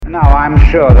Now, I'm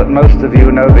sure that most of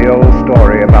you know the old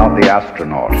story about the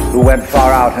astronaut who went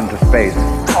far out into space.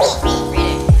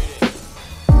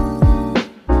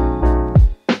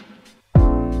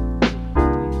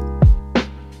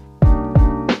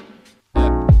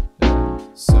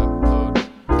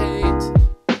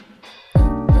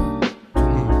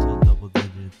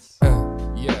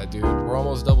 Yeah, dude, we're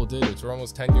almost double digits. We're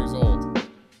almost 10 years old.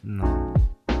 No,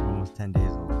 we're almost 10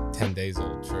 days old. 10 days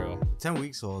old, true. 10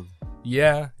 weeks old.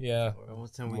 Yeah. We're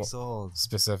almost 10 weeks old.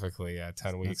 Specifically, yeah,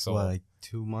 10 weeks That's old. what, like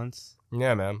 2 months?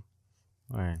 Yeah, man.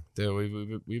 All right.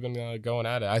 Dude, we've been going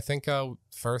at it. I think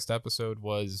first episode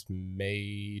was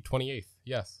May 28th.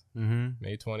 Yes,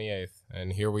 May 28th.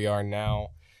 And here we are now.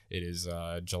 It is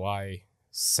July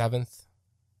 7th.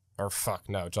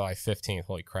 July 15th.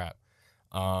 Holy crap.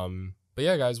 But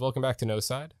yeah, guys, welcome back to No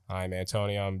Side. I'm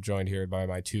Antonio. I'm joined here by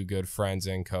my two good friends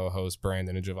and co-hosts,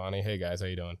 Brandon and Giovanni. Hey, guys, how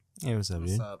you doing? Hey, what's up,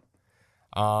 dude?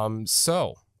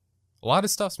 So a lot of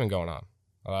stuff's been going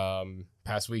on.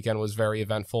 Past weekend was very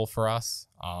eventful for us.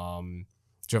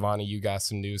 Giovanni, you got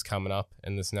some news coming up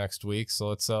in this next week, so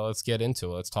let's get into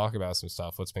it. Let's talk about some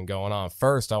stuff. What's been going on?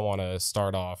 First, I want to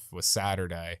start off with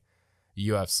Saturday,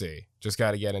 UFC. Just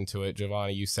got to get into it.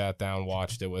 Giovanni, you sat down,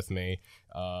 watched it with me.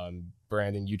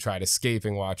 Brandon, you tried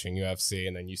escaping watching UFC,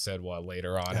 and then you said what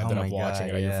later on ended up watching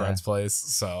it at your friend's place.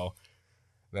 So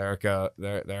there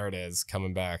it is,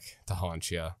 coming back to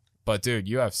haunt you. But dude,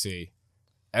 UFC,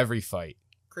 every fight,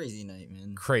 crazy night,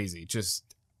 man. Crazy.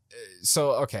 Just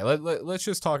so okay. Let's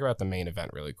just talk about the main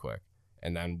event really quick,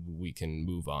 and then we can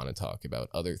move on and talk about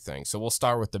other things. So we'll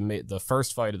start with the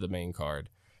first fight of the main card.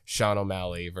 Sean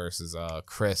O'Malley versus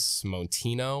Chris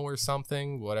Montino or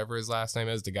something, whatever his last name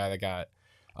is. The guy that got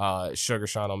Sugar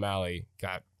Sean O'Malley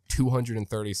got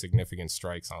 230 significant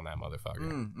strikes on that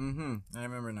motherfucker. I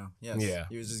remember now. Yes. Yeah.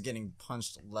 He was just getting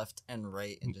punched left and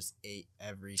right and just ate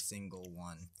every single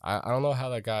one. I don't know how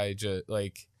that guy just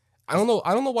I don't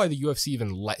know why the UFC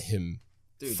even let him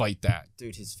fight that.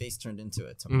 Dude, his face turned into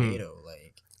a tomato.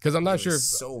 Because I'm not it sure. Was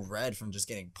so red from just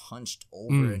getting punched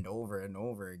over and over and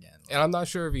over again. And I'm not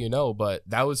sure if you know, but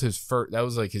that was his first. That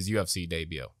was like his UFC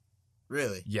debut.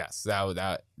 Really? Yes,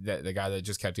 that the guy that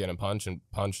just kept getting punched and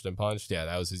punched and punched. Yeah,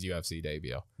 that was his UFC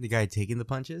debut. The guy taking the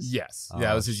punches? Yes,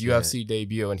 that was his UFC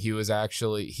debut, and he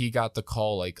got the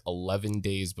call like 11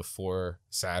 days before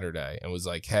Saturday, and was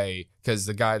like, "Hey," because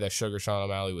the guy that Sugar Sean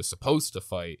O'Malley was supposed to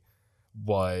fight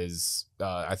was,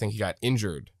 I think he got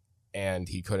injured, and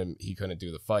he couldn't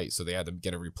do the fight, so they had to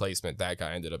get a replacement. That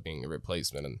guy ended up being a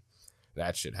replacement, and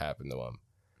that shit happened to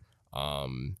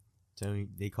him. So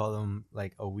they called him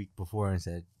like a week before and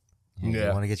said, hey, you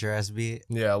want to get your ass beat?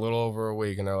 Yeah, a little over a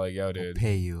week, and they're like, yo, dude. We'll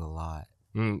pay you a lot.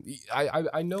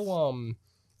 I know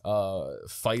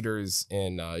fighters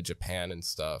in Japan and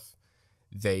stuff,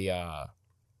 they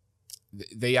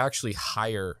actually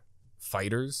hire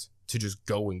fighters to just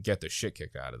go and get the shit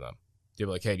kicked out of them. They'll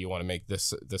be like, hey, do you want to make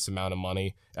this amount of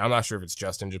money? And I'm not sure if it's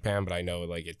just in Japan, but I know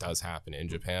like it does happen in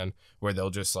Japan where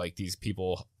they'll just like these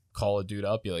people call a dude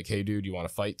up, you're like, hey dude, you want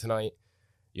to fight tonight?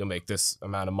 You'll make this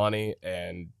amount of money,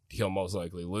 and he'll most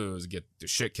likely lose, get the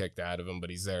shit kicked out of him, but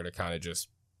he's there to kind of just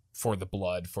for the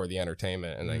blood, for the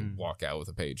entertainment, and then walk out with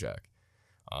a paycheck.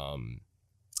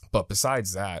 But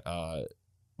besides that,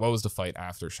 what was the fight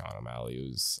after Sean O'Malley?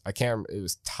 It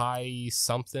was Tai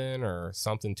something or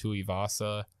something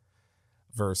Tuivasa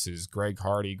versus Greg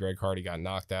Hardy. Greg Hardy got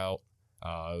knocked out.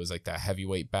 It was like that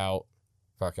heavyweight bout,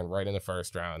 fucking right in the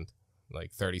first round.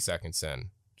 Like 30 seconds in,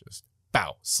 just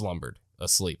slumbered,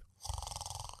 asleep.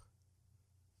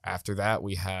 After that,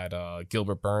 we had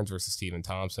Gilbert Burns versus Stephen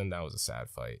Thompson. That was a sad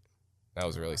fight. That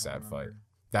was a really sad fight.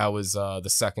 That was the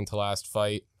second to last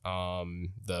fight.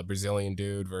 The Brazilian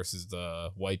dude versus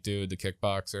the white dude, the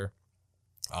kickboxer.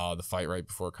 The fight right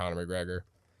before Conor McGregor.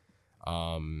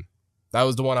 That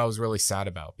was the one I was really sad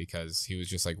about because he was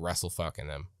just like wrestle fucking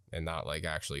him and not like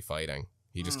actually fighting.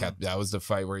 He just kept. That was the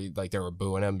fight where they were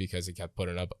booing him because he kept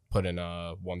putting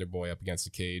Wonder Boy up against the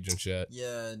cage and shit.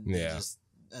 Yeah. Just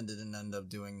ended up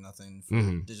doing nothing.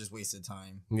 They just wasted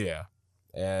time. Yeah,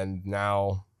 and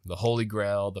now the Holy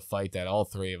Grail, the fight that all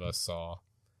three of us saw: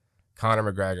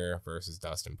 Conor McGregor versus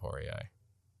Dustin Poirier.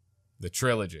 The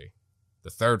trilogy, the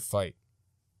third fight,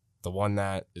 the one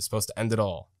that is supposed to end it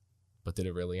all, but did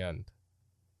it really end?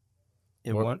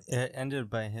 It ended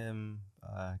by him.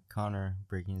 Conor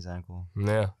breaking his ankle.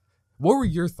 Yeah. What were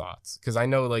your thoughts? Because I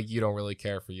know like you don't really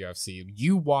care for UFC.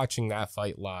 You watching that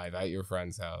fight live at your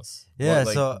friend's house. Yeah.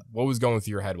 What was going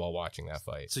through your head while watching that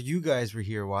fight? So you guys were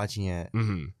here watching it.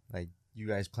 Mm-hmm. Like you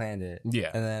guys planned it.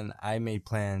 Yeah. And then I made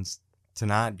plans to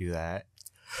not do that.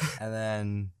 And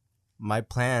then my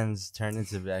plans turned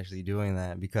into actually doing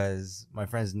that because my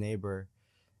friend's neighbor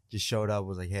just showed up,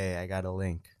 was like, hey, I got a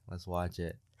link. Let's watch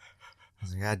it. I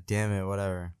was like, God damn it,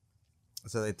 whatever.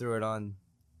 So they threw it on,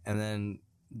 and then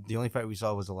the only fight we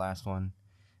saw was the last one.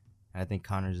 And I think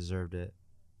Conor deserved it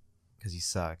because he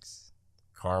sucks.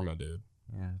 Karma, dude.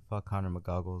 Yeah, fuck Conor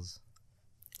McGoggles.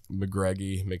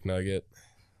 McNugget,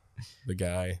 the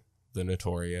guy, the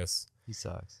notorious. He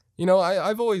sucks. You know,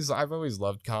 I've always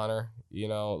loved Conor. You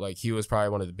know, like he was probably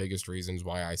one of the biggest reasons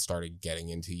why I started getting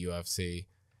into UFC.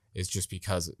 Is just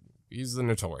because he's the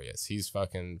notorious. He's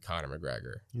fucking Conor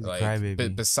McGregor. He's like, a crybaby.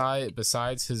 But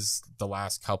besides the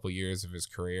last couple years of his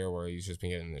career where he's just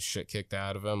been getting the shit kicked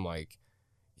out of him, like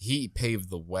he paved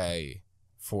the way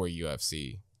for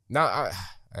UFC. Now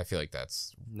I feel like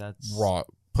that's wrong.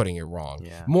 Putting it wrong.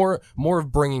 Yeah. More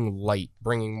of bringing light,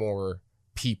 bringing more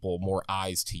people, more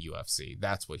eyes to UFC.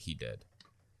 That's what he did.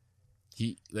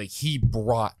 He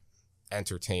brought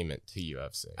entertainment to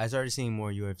UFC. I started seeing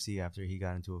more UFC after he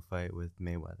got into a fight with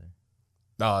Mayweather.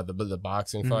 The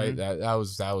boxing fight, that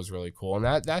was really cool.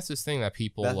 And that's this thing that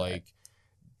people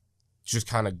just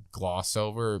kind of gloss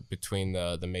over between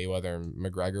the Mayweather and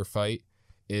McGregor fight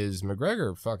is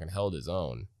McGregor fucking held his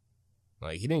own.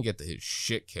 Like he didn't get the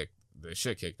shit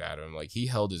kicked out of him. Like he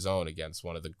held his own against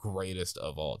one of the greatest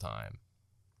of all time.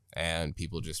 And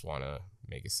people just want to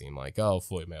make it seem like, oh,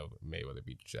 Floyd Mayweather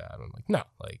beat Chad. I'm like, no,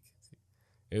 like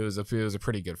it was a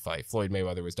pretty good fight. Floyd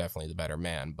Mayweather was definitely the better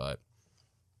man, but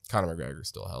Conor McGregor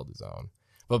still held his own.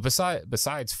 But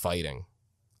besides fighting,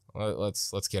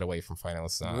 let's get away from fighting.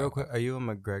 Let's Real quick, are you a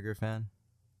McGregor fan?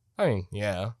 I mean,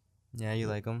 yeah. Yeah, you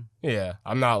like him? Yeah.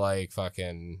 I'm not like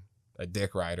fucking a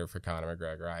dick rider for Conor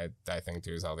McGregor. I think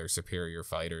there's other superior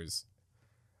fighters.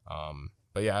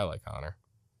 But yeah, I like Conor.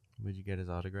 Would you get his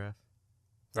autograph?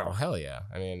 Oh, hell yeah.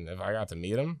 I mean, if I got to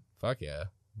meet him, fuck yeah.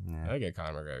 Yeah. I'd get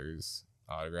Conor McGregor's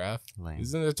autograph. Lame.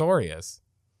 He's notorious.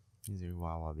 He's a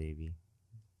Wawa baby.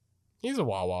 He's a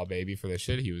Wawa baby for the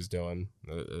shit he was doing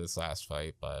this last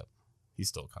fight, but he's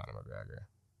still Conor McGregor.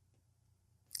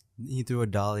 He threw a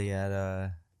dolly at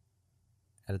a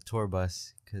tour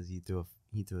bus because he threw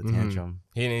a tantrum.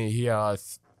 He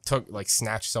took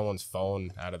snatched someone's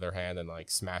phone out of their hand and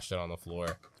smashed it on the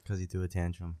floor because he threw a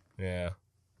tantrum. Yeah.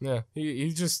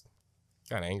 He just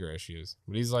got anger issues,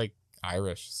 but he's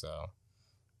Irish, so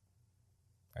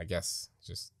I guess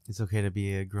just it's okay to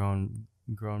be a grown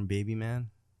baby man.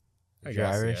 If you're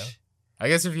Irish. Yeah. I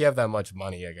guess if you have that much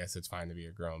money, I guess it's fine to be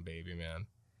a grown baby man.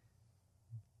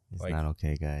 It's not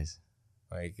okay, guys.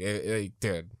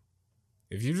 Dude,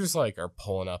 if you just are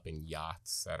pulling up in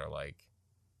yachts that are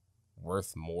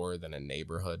worth more than a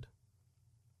neighborhood.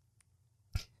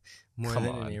 More Come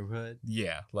than on. a neighborhood?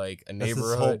 Yeah, a That's neighborhood.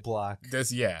 this whole block.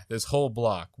 This whole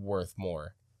block worth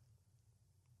more.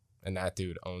 And that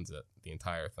dude owns it, the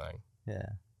entire thing. Yeah.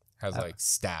 Has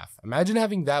staff. Imagine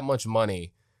having that much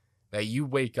money that you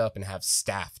wake up and have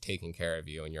staff taking care of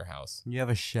you in your house. You have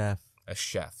a chef. A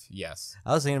chef, yes.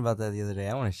 I was thinking about that the other day.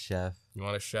 I want a chef. You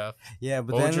want a chef? Yeah,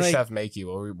 but what then would your chef make you?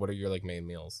 What are your main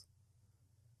meals?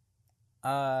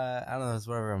 I don't know. It's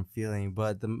whatever I'm feeling.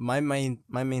 But my main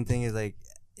thing is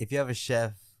if you have a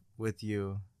chef with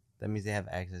you, that means they have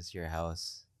access to your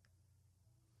house.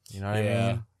 You know what I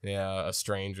mean? Yeah, a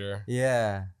stranger.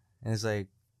 Yeah, and it's you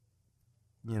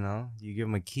give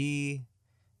them a key.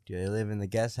 Do they live in the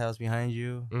guest house behind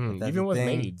you? Even with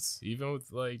maids, even with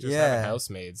having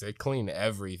housemaids, they clean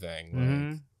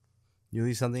everything. You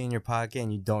leave something in your pocket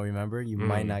and you don't remember, you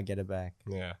might not get it back.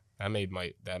 Yeah, that made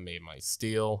my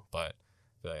steal, but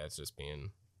I feel like that's just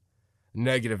being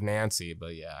negative Nancy.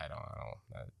 But yeah, I don't.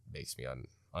 That makes me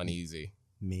uneasy.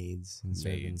 Maids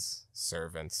and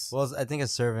servants. Well, I think a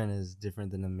servant is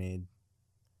different than a maid.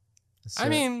 I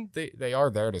mean, they are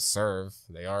there to serve.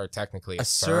 They are technically a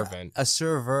servant. A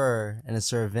server and a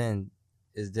servant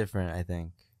is different, I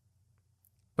think.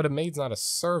 But a maid's not a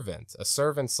servant. A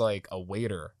servant's a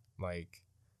waiter,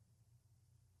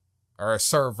 or a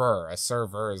server. A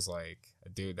server is a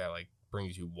dude that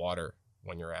brings you water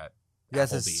when you're at.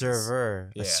 That's Applebee's. a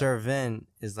server. Yeah. A servant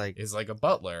is is a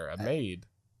butler, a maid.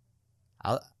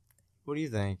 What do you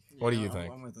think? What do you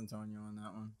think? I'm with Antonio on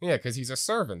that one. Yeah, because he's a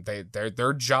servant.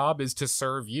 Their job is to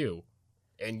serve you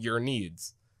and your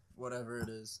needs. Whatever it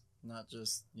is, not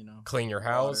just clean your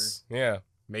house. Water. Yeah,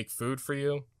 make food for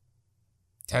you.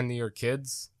 Tend to your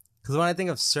kids. Because when I think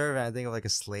of servant, I think of a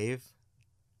slave.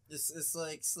 It's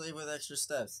like slave with extra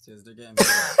steps because they're getting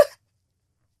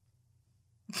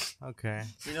Okay.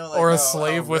 You know, like Or a how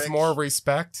slave with Rick- more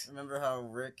respect. Remember how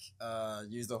Rick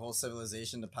used the whole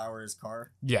civilization to power his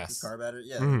car? His Yes. car battery?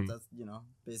 Yeah, Mhm. that's,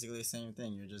 basically the same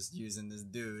thing. You're just using this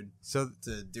dude So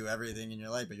to do everything in your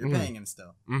life, but you're Mhm. paying him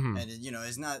still. Mm-hmm. And,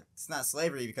 it's not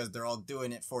slavery because they're all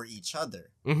doing it for each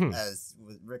other, Mm-hmm. as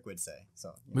Rick would say.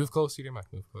 So, Move closer to your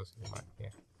mic. Move closer to your mic.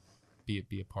 Yeah.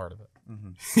 Be a part of it.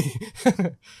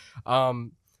 Mhm.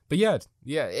 But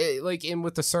yeah, like in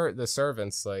with the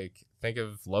servants, like think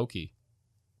of Loki.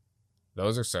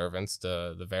 Those are servants,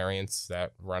 the variants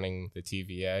that running the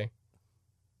TVA.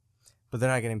 but they're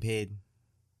not getting paid,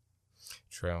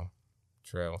 True.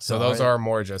 So So those are- are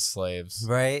more just slaves.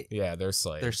 right? Yeah, they're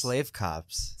slaves. They're slave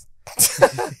cops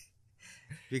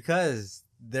because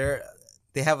they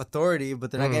have authority,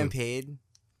 but they're not getting paid.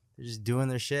 They're just doing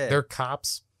their shit. They're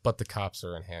cops, but the cops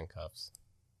are in handcuffs.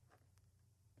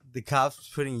 The cops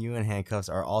putting you in handcuffs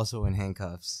are also in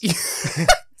handcuffs.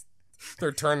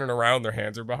 They're turning around, their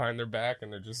hands are behind their back,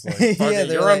 and they're just like, Yeah, "Fuck it,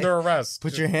 they're you're like, under arrest. Put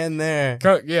Just your hand there.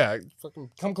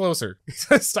 come closer.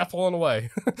 Stop pulling away."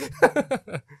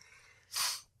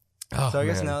 Oh, So I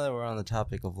guess man. now that we're on the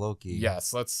topic of Loki,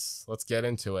 Yes, let's get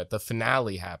into it. The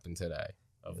finale happened today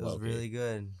of it was Loki. really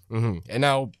good. And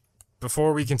now,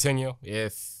 before we continue,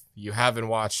 if you haven't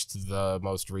watched the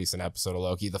most recent episode of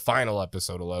Loki, the final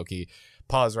episode of Loki,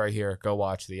 pause right here, go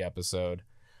watch the episode,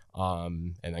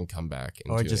 and then come back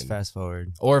and Or tune just in. fast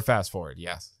forward. Or fast forward.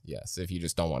 Yes, if you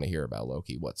just don't want to hear about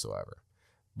Loki whatsoever.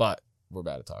 But we're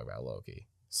about to talk about Loki.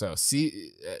 So,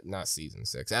 not season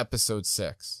 6, episode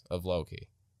 6 of Loki.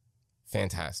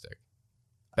 Fantastic.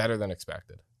 Better than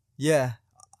expected. Yeah.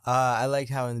 I liked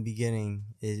how in the beginning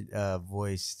it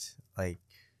voiced like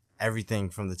everything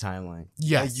from the timeline.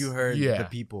 Yes. Like you heard Yeah. the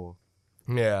people.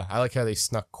 Yeah, I like how they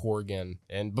snuck Korg in.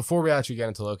 And before we actually get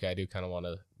into Loki, I do kind of want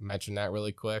to mention that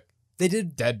really quick. They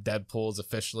did. Deadpool is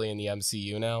officially in the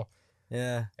MCU now,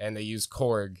 Yeah. and they use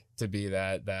Korg to be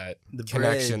that The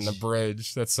connection, bridge. the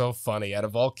bridge. That's so funny. Out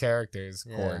of all characters,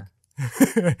 Yeah. Korg.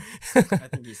 I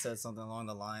think he said something along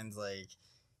the lines like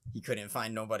he couldn't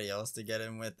find nobody else to get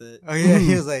in with it. Oh yeah,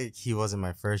 he was like, he wasn't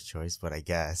my first choice, but I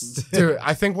guess. Dude,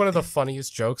 I think one of the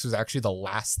funniest jokes was actually the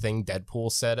last thing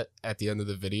Deadpool said at the end of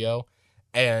the video.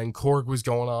 And Korg was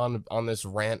going on this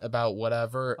rant about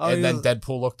whatever. Oh, and he then was-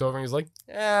 Deadpool looked over and he's like,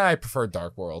 I prefer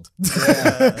Dark World.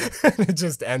 Yeah. And it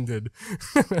just ended.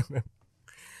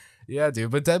 Yeah,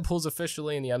 dude. But Deadpool's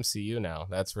officially in the MCU now.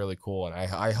 That's really cool. And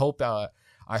I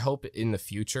hope in the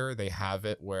future they have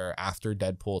it where after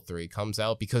Deadpool 3 comes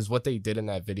out, because what they did in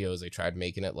that video is they tried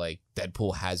making it like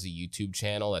Deadpool has a YouTube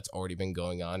channel that's already been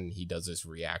going on, and he does this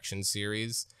reaction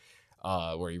series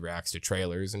where he reacts to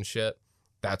trailers and shit.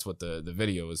 That's what the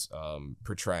video is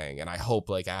portraying. And I hope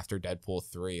like after Deadpool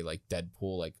 3, like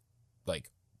Deadpool like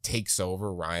takes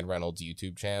over Ryan Reynolds'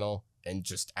 YouTube channel and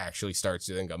just actually starts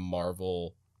doing a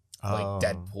Marvel like Oh,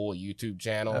 Deadpool YouTube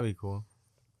channel. That'd be cool.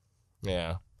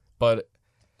 Yeah. But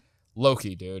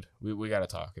Loki, dude, we got to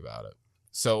talk about it.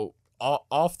 So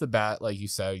off the bat, like you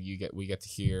said, we get to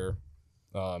hear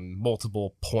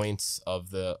multiple points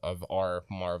of our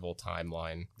Marvel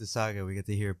timeline. The saga, we get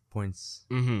to hear points.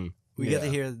 Mm-hmm. We get to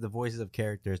hear the voices of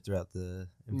characters throughout the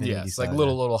Infinity Yes, like Saga.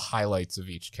 little highlights of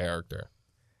each character.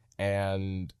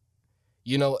 And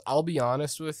I'll be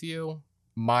honest with you,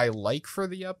 my like for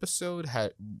the episode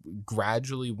had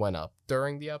gradually went up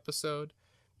during the episode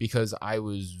because I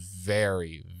was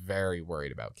very, very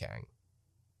worried about Kang.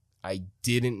 I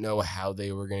didn't know how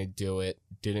they were going to do it.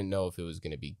 Didn't know if it was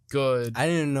going to be good. I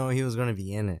didn't know he was going to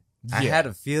be in it. I Yeah. had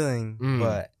a feeling, Mm.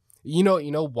 but You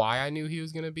know why I knew he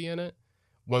was going to be in it?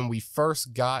 When we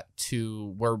first got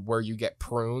to where you get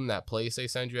Prune, that place they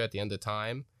send you at the end of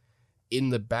time, in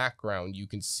the background you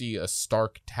can see a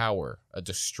Stark Tower, a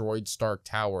destroyed Stark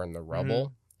Tower in the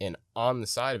rubble, and on the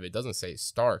side of it doesn't say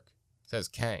Stark, it says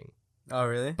Kang, oh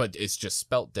really? but it's just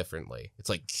spelt differently. It's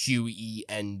like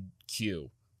QENQ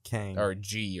Kang. or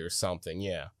G or something.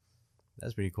 Yeah.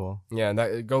 That's pretty cool. Yeah,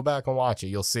 and go back and watch it.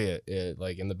 You'll see it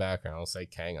like in the background. It'll say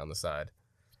Kang on the side.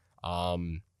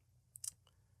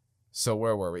 So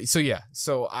where were we? So yeah,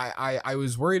 so I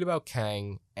was worried about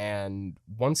Kang, and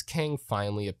once Kang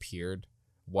finally appeared,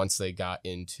 once they got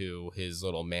into his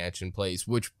little mansion place,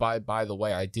 which by the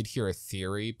way, I did hear a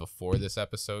theory before this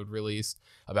episode released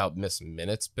about Miss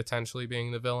Minutes potentially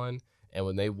being the villain. And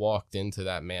when they walked into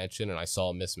that mansion and I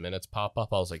saw Miss Minutes pop up,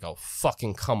 I was like, oh,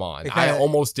 fucking come on. It I kinda-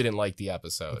 almost didn't like the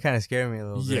episode. It kind of scared me a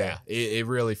little bit. Yeah, it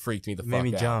really freaked me the It fuck out.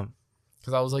 made me jump.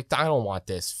 Because I was like, I don't want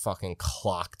this fucking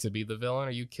clock to be the villain.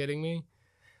 Are you kidding me?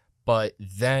 But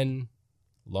then,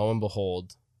 lo and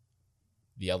behold,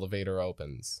 the elevator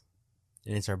opens.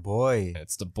 And it's our boy. And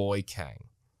it's the boy Kang.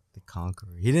 The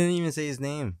Conqueror. He didn't even say his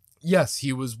name. Yes,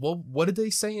 he was. Well, what did they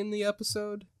say in the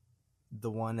episode?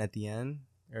 The one at the end,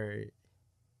 or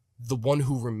The one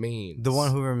who remains. the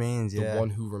one who remains. Yeah. The one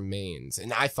who remains.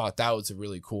 And I thought that was a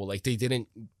really cool. Like, they didn't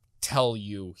tell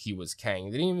you he was Kang.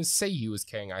 They didn't even say he was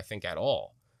Kang, I think, at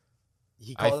all.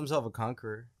 He called himself a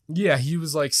conqueror. Yeah, he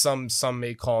was like, some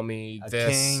may call me A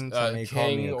this king, some may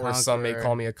call me a or some may conqueror.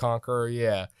 call me a conqueror.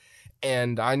 Yeah.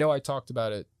 And I know I talked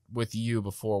about it with you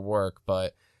before work,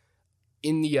 but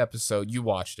in the episode, you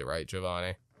watched it, right,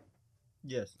 Giovanni?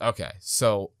 Yes. Okay,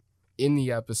 so in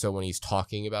the episode when he's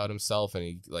talking about himself and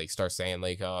he like starts saying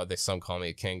like, oh, some call me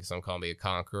a king, some call me a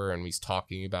conqueror, and he's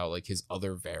talking about like his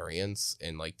other variants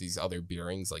and like these other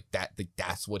beings, like that,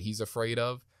 that's what he's afraid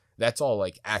of. That's all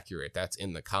like accurate. That's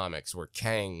in the comics where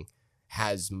Kang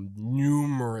has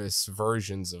numerous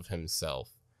versions of himself.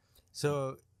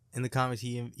 So in the comics,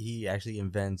 he actually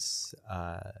invents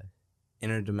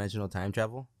interdimensional time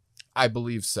travel I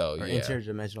believe so. or Yeah.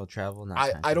 interdimensional travel. Not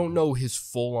I time don't travel. know his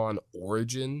full on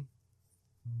origin,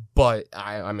 but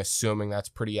I'm assuming that's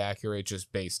pretty accurate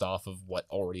just based off of what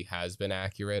already has been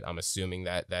accurate. I'm assuming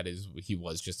that he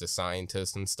was just a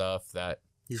scientist and stuff that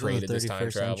He's from the created this time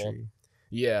 31st travel. century.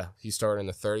 Yeah, he started in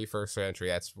the 31st century.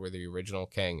 That's where the original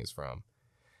Kang is from.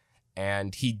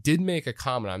 And he did make a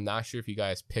comment. I'm not sure if you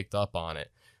guys picked up on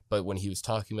it, but when he was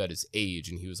talking about his age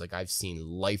and he was like, I've seen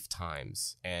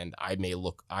lifetimes and I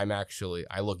look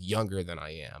younger than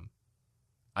I am.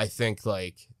 I think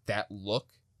like that look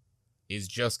is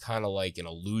just kind of like an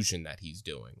illusion that he's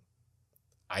doing.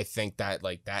 I think that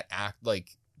like that act,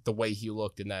 like the way he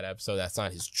looked in that episode, that's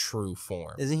not his true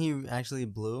form. Isn't he actually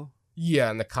blue?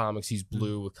 Yeah, in the comics, he's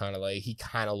blue with kind of like, he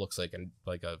kind of looks like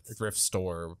a thrift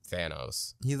store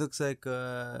Thanos. He looks like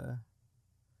what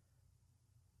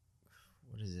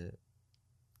is it?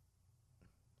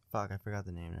 Fuck, I forgot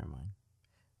the name. Never mind.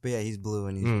 But yeah, he's blue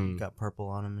and he's got purple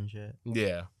on him and shit.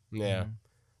 Yeah. Mhm.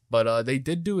 But they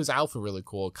did do his outfit really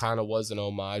cool. It kind of was an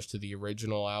homage to the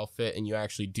original outfit, and you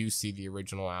actually do see the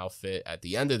original outfit at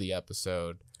the end of the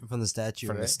episode. From the statue,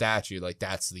 From right? the statue, like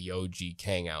that's the OG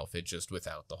Kang outfit, just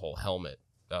without the whole helmet.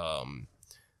 The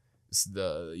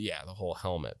whole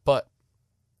helmet. But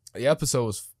the episode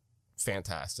was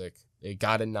fantastic. It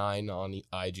got a 9 on the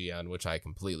IGN, which I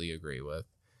completely agree with.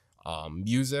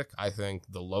 Music, I think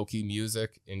the Loki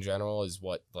music in general is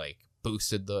what like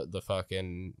boosted the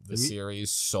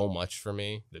series so much for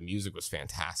me. The music was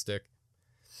fantastic.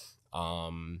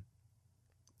 And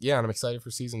I'm excited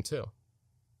for season 2.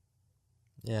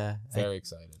 Yeah, Very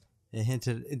excited. it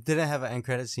hinted. It didn't have an end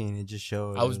credit scene. It just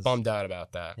showed. I was bummed out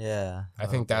about that. Yeah, I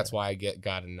think that's why I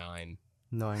got a 9.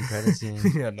 no end credit scene.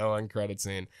 Yeah, no end credit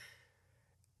scene.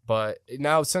 But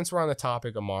now, since we're on the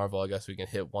topic of Marvel, I guess we can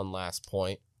hit one last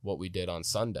point. What we did on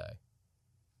Sunday.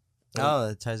 Oh,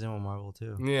 that ties in with Marvel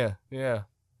too. Yeah.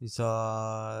 You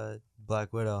saw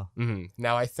Black Widow.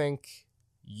 Now, I think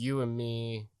you and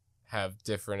me have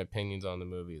different opinions on the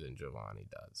movie than Giovanni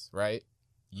does, right?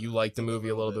 You like the movie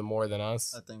a little bit more than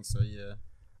us? I think so, yeah.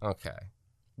 Okay.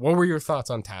 What were your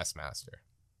thoughts on Taskmaster?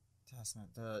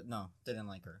 No, didn't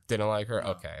like her. Didn't like her? No,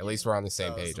 Okay, at least we're on the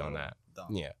same That was page a on little that. dumb.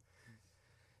 Yeah.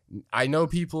 I know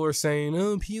people are saying,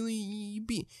 oh,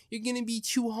 Peely, you're going to be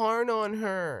too hard on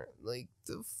her. Like,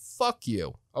 fuck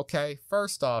you. Okay,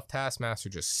 first off, Taskmaster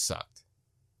just sucked.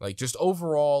 Like, just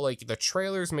overall, like, the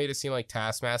trailers made it seem like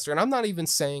Taskmaster, and I'm not even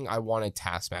saying I wanted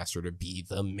Taskmaster to be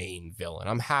the main villain.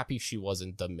 I'm happy she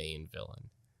wasn't the main villain.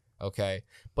 Okay?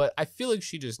 But I feel like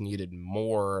she just needed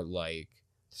more, like,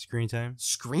 Screen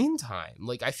time.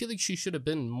 Like, I feel like she should have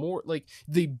been more, like,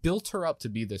 they built her up to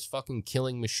be this fucking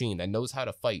killing machine that knows how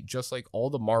to fight, just like all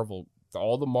the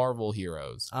Marvel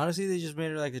heroes. Honestly, they just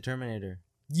made her like the Terminator.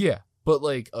 Yeah, but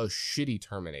like a shitty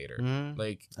Terminator. Mhm.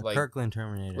 Like Kirkland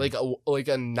Terminator. like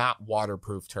a not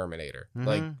waterproof Terminator. Mhm.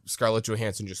 Like Scarlett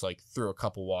Johansson just like threw a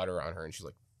cup of water on her and she's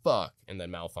like, fuck, and then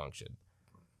malfunctioned.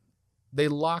 They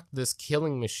locked this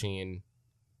killing machine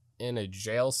in a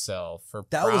jail cell for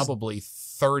probably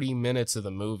 30 minutes of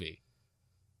the movie.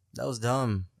 That was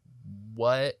dumb.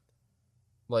 What?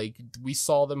 Like, we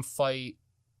saw them fight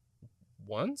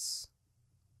once,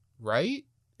 right?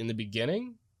 In the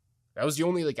beginning? That was the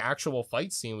only, like, actual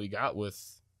fight scene we got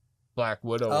with Black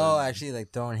Widow. Oh, and- actually,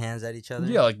 like throwing hands at each other.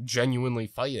 Yeah, like, genuinely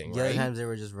fighting, The other right? times they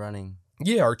were just running.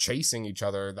 Yeah, or chasing each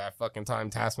other that fucking time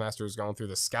Taskmaster was going through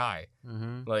the sky.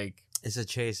 Mm-hmm. Like, It's a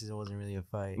chase. It wasn't really a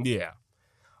fight. yeah.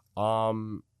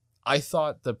 I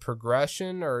thought the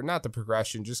progression, or not the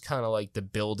progression, just kind of like the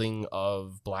building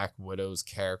of Black Widow's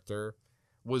character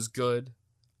was good.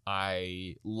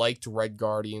 I liked Red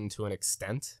Guardian to an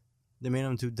extent. They made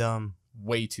him too dumb.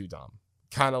 Way too dumb.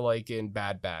 Kind of like in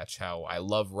Bad Batch, how I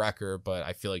love Wrecker, but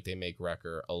I feel like they make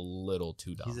Wrecker a little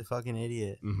too dumb. He's a fucking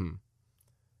idiot. Mm-hmm.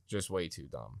 Just way too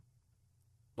dumb.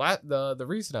 The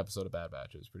recent episode of Bad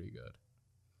Batch is pretty good.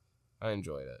 I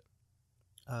enjoyed it.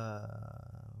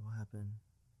 What happened?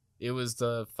 It was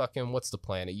the fucking what's the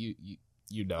planet? You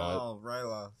know Oh,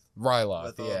 Ryloth. it. Ryloth,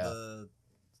 With all yeah. the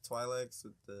Twi'leks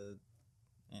with the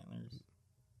antlers.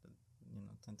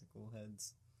 Tentacle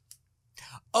heads.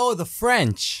 Oh, the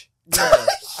French. Yeah.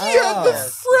 Yeah,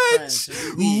 the French.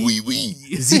 Oui, oui.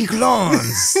 The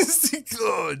clones. The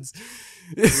clones.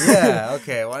 Yeah,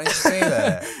 okay. Why didn't you say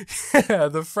that? Yeah,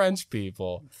 the French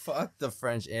people. Fuck the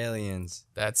French aliens.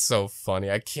 That's so funny.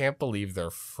 I can't believe they're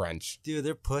French. Dude,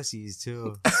 they're pussies,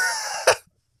 too.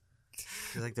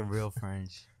 They're like the real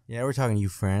French. Yeah, we're talking to you,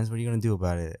 friends. What are you going to do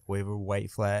about it? Wave a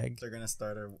white flag? They're gonna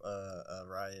start a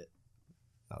riot.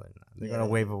 No, they're not. They're Yeah, going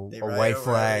to wave they a riot white over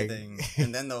flag. everything,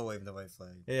 and then they'll wave the white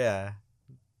flag. Yeah.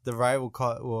 The riot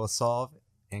will solve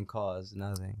and cause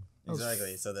nothing.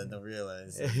 Exactly. So then they'll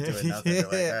realize they're doing nothing. They're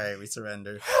like, all right, we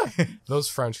surrender. Those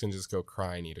French can just go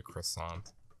cry and eat a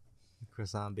croissant.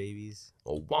 Croissant babies.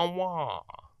 Oh, wah wah.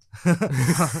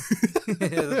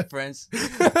 The French.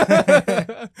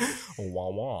 Wah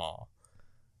wah.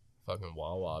 Fucking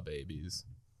wah wah babies.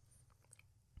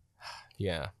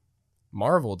 Yeah.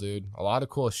 Marvel, dude. A lot of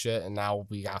cool shit. And now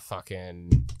we got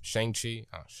fucking Shang-Chi.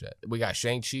 Oh, shit. We got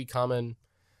Shang-Chi coming.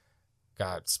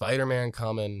 Got Spider-Man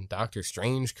coming. Doctor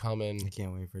Strange I coming.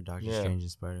 can't wait for Doctor Yeah. Strange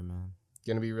and Spider-Man.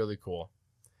 Gonna be really cool.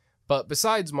 But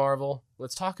besides Marvel,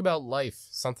 let's talk about life.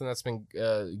 Something that's been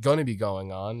gonna be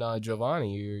going on.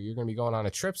 Giovanni, you're gonna be going on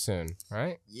a trip soon,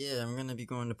 right? Yeah, I'm gonna be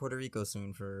going to Puerto Rico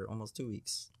soon for almost 2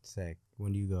 weeks. Sick.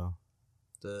 When do you go?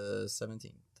 The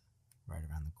 17th, Right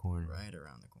around the corner. right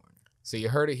around the corner. So you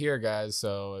heard it here, guys.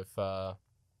 So if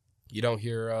you don't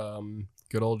hear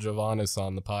good old Giovannis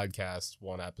on the podcast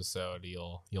one episode,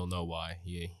 you'll know why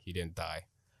he didn't die.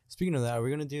 Speaking of that, we're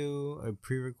gonna do a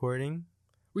pre-recording.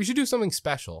 We should do something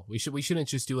special. We shouldn't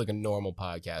just do like a normal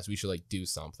podcast. We should like do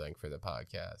something for the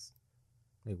podcast.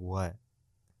 Like what?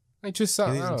 Like just He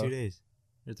something. leaves in 2 days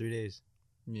or 3 days.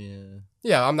 Yeah.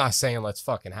 Yeah, I'm not saying let's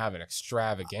fucking have an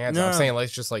extravaganza. No. I'm saying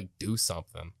let's just like do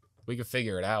something. We can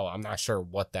figure it out. I'm not sure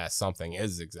what that something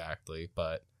is exactly,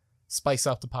 but spice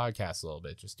up the podcast a little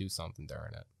bit. Just do something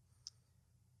during it.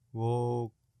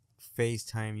 We'll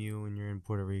FaceTime you when you're in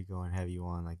Puerto Rico and have you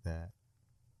on like that.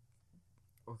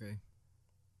 Okay.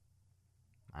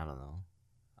 I don't know.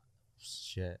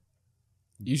 Shit.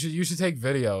 You should take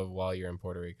video while you're in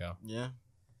Puerto Rico. Yeah.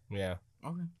 Yeah.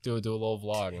 Okay. Do a little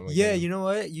vlog. And we Yeah, can- you know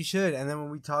what? You should. And then when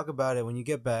we talk about it, when you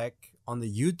get back on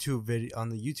the YouTube video, on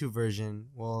the YouTube version,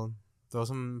 we'll throw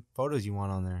some photos you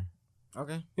want on there.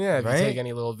 Okay. Yeah, if Right? you take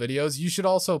any little videos, you should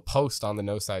also post on the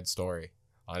No Side Story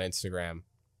on Instagram.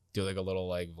 Do like a little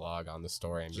like vlog on the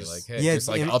story and be Just- like, hey, Yeah, just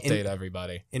like update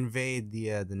everybody. Invade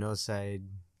the No Side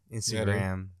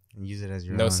Instagram and use it as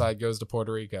your No own. Side goes to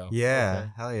Puerto Rico. Yeah,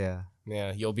 Okay. hell yeah.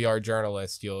 Yeah, you'll be our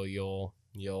journalist. You'll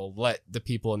let the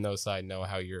people in No Side know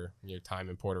how your time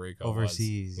in Puerto Rico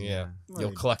Overseas. was. Yeah. You'll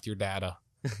Right. collect your data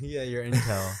Yeah, your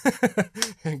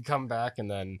intel. and come back and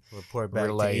then Report back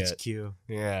Relay to it. HQ.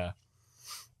 yeah.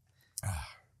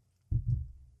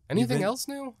 Anything been- else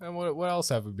new? And what else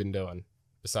have we been doing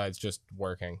besides just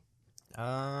working?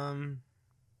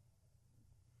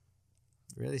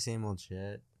 Really same old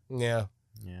shit. Yeah,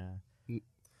 Yeah.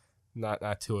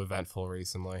 not too eventful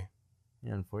recently.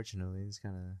 Yeah, unfortunately, it's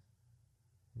kind of.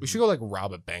 We should go like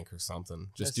rob a bank or something.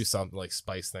 Just That's- do something like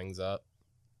spice things up.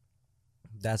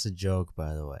 That's a joke,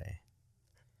 by the way.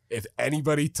 If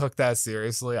anybody took that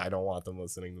seriously, I don't want them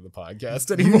listening to the podcast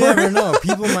You anymore. never know.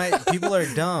 People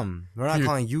are dumb. We're not Dude.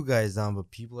 calling you guys dumb,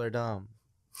 but people are dumb.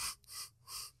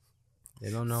 They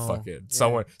don't know. Fuck it.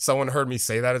 Yeah. Someone heard me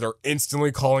say that, and they're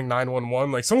instantly calling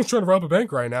 911. Like someone's trying to rob a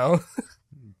bank right now.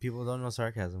 People don't know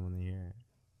sarcasm when they hear it.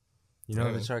 You know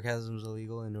Really? that sarcasm is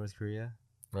illegal in North Korea?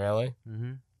 Really?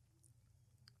 Mm-hmm.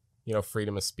 You know,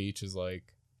 freedom of speech is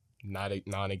like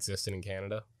non-existent in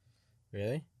Canada.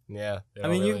 Really? Yeah. they I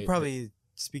don't mean, you really- can probably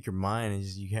speak your mind, and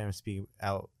just you can't speak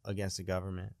out against the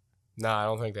government. Nah, I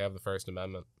don't think they have the First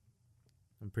Amendment.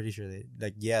 I'm pretty sure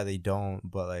they don't,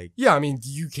 but like, Yeah, I mean,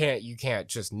 you can't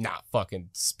just not fucking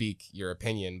speak your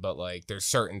opinion, but like, there's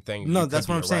certain things no, you that's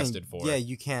could what be I'm arrested saying. for. Yeah,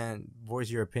 you can't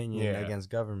voice your opinion Yeah. against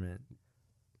government.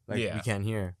 Like Yeah. we can't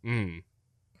hear. Mm.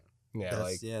 Yeah, That's,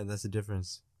 like yeah, that's the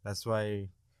difference. That's why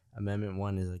Amendment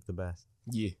 1 is like the best.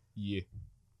 yeah.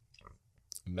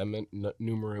 Amendment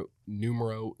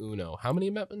numero uno. How many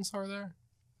amendments are there?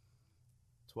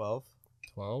 12,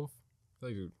 12? Why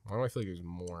do I feel like there's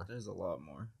more? There's a lot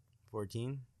more.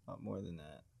 14. A lot more than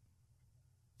that.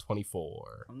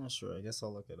 24. I'm not sure. I guess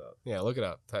I'll look it up. Yeah, look it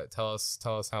up. Tell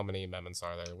us how many amendments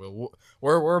are there.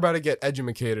 We're about to get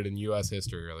educated in U.S.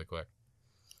 history really quick.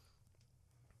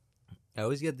 I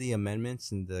always get the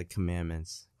amendments and the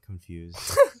commandments confused.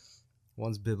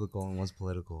 One's biblical and one's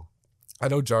political. I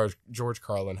know George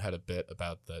Carlin had a bit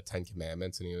about the 10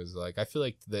 Commandments, and he was like, I feel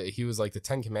like the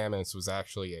 10 Commandments was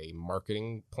actually a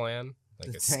marketing plan,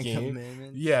 like The a 10 scheme.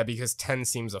 Commandments? Yeah, because 10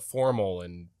 seems a formal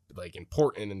and like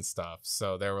important and stuff.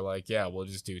 So they were like, yeah, we'll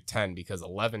just do 10 because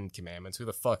 11 commandments. Who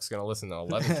the fuck's gonna listen to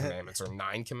 11 commandments or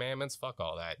 9 commandments? Fuck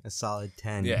all that. A solid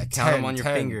 10. Yeah, You count 10, them on your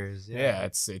 10. fingers. Yeah,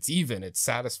 it's even. It's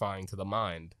satisfying to the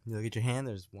mind. You look at your hand,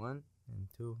 there's 1 and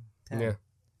 2, 10. Yeah.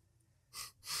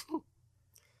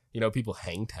 You know, people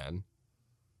hang 10.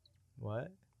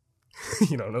 What?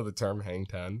 You don't know the term hang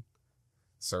 10?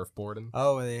 Surfboarding?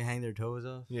 Oh, where they hang their toes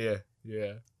off? Yeah.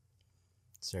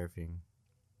 Surfing.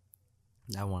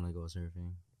 I want to go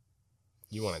surfing.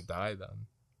 You want to die then?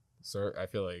 Sir, I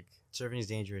feel like Surfing is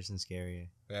dangerous and scary.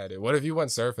 that. What if you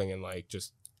went surfing and like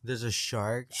just There's a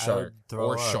shark. I shark would throw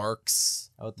or up.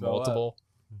 sharks? I would throw Multiple.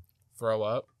 Throw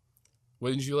up?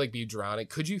 Wouldn't you like be drowning?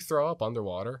 Could you throw up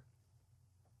underwater?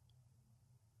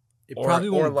 It Or- probably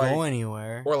or won't like- go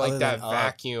anywhere. Or like other that than up.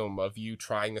 vacuum of you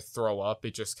trying to throw up,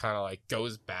 it just kind of like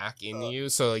goes back into you.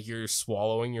 So like you're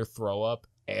swallowing your throw up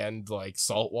and like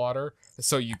salt water.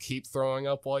 So you keep throwing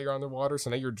up while you're underwater. So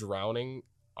now you're drowning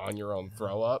on your own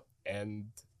throw up and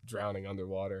drowning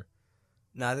underwater.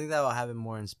 No, I think that will happen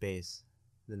more in space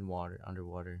than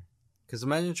underwater. Because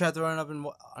imagine trying throwing up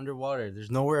underwater. There's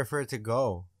nowhere for it to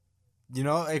go. You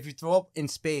know, if you throw up in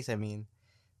space, I mean,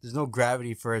 there's no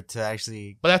gravity for it to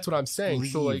actually. But that's what I'm saying.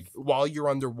 So like Leave. while you're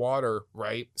underwater,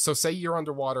 right? So say you're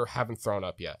underwater, haven't thrown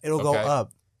up yet. It'll go okay?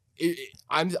 up.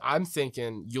 I'm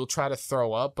thinking you'll try to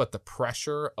throw up, but the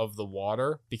pressure of the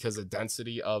water, because the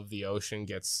density of the ocean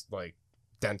gets like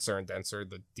denser and denser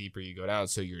the deeper you go down.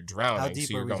 So you're drowning. How deep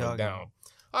so you're are we going talking? down.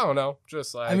 I don't know.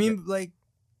 Just like I mean, like,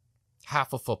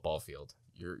 half a football field.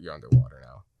 You're underwater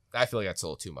now. I feel like that's a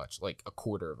little too much. Like a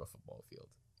quarter of a football field.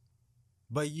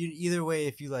 but either way,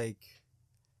 if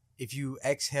you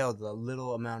exhale the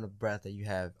little amount of breath that you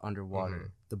have underwater,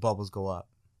 Mhm. the bubbles go up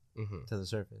Mm-hmm. to the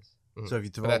surface. Mhm. So if you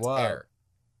But throw that's up, air.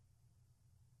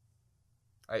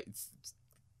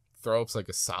 Throw up's like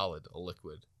a solid, a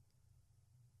liquid.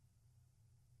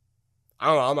 I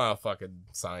don't know. I'm not a fucking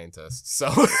scientist, so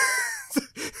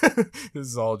this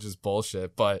is all just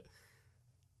bullshit. But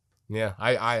yeah,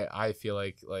 I feel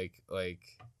like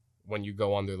when you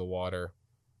go under the water,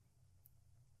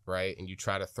 right, and you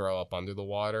try to throw up under the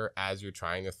water, as you're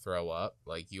trying to throw up,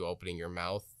 like you opening your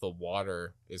mouth, the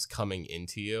water is coming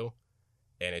into you,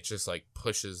 and it just like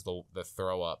pushes the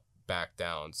throw up back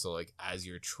down. So like as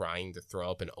you're trying to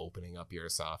throw up and opening up your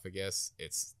esophagus,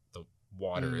 it's the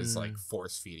water is like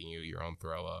force feeding you your own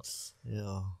throw up.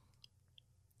 yeah.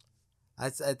 I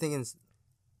think in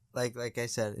like I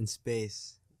said, in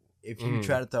space, if you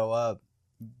try to throw up,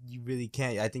 you really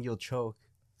can't. I think you'll choke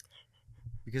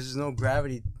because there's no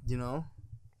gravity. You know,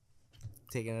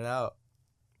 taking it out.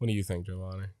 What do you think,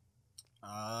 Giovanni?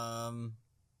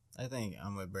 I think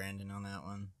I'm with Brandon on that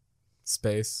one.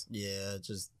 Space? Yeah,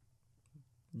 there's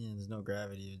no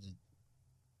gravity.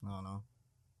 I don't know.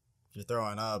 If you're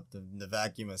throwing up, the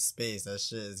vacuum of space, that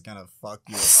shit is gonna fuck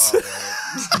you up.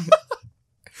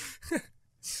 Like,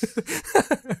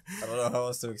 I don't know how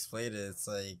else to explain it. It's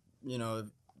like, you know,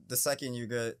 the second you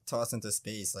get tossed into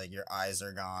space, like your eyes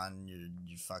are gone.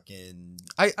 You fucking.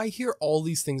 I hear all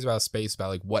these things about space, about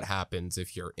like what happens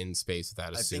if you're in space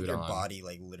without a I suit think your on. body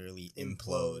like literally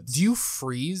implodes. Do you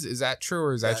freeze? Is that true,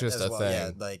 or is that just as a well, thing?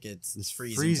 Yeah, like it's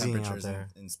freezing, freezing out temperatures there.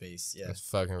 in space. Yeah, It's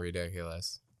fucking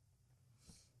ridiculous.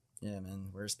 yeah, man.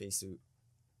 Wear a spacesuit.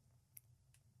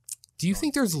 Do you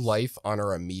think there's life on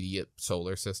our immediate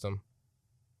solar system?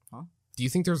 Huh? Do you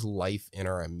think there's life in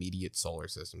our immediate solar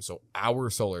system? So our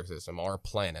solar system, our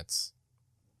planets.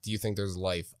 Do you think there's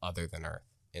life other than Earth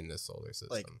in this solar system?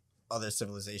 Like other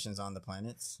civilizations on the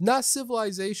planets. Not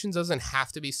civilizations, doesn't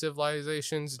have to be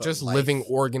civilizations, But just life. living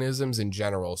organisms in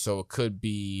general. So it could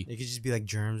be It could just be like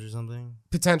germs or something.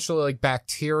 potentially like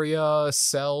bacteria,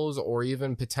 cells, or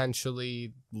even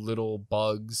potentially little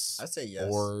bugs I'd say yes.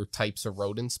 or types of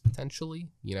rodents potentially.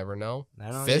 You never know.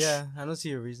 I don't. Fish? Yeah, I don't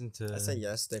see a reason to. I say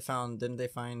yes. Didn't they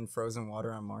find frozen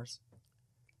water on Mars?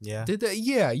 Yeah. Did they?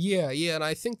 Yeah. And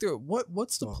I think there.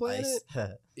 What's the Well, planet? ice.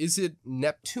 Is it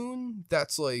Neptune?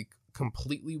 That's like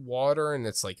completely water and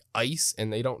it's like ice,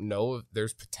 and they don't know if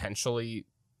there's potentially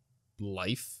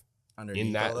life Underneath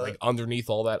in that, all like underneath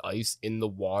all that ice in the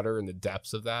water in the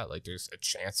depths of that. Like there's a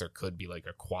chance there could be like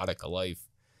aquatic life.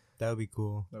 That would be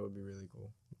cool. that would be really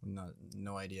cool.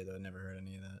 No idea though. Never heard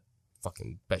any of that.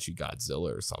 Fucking bet you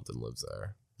Godzilla or something lives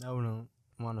there. I wouldn't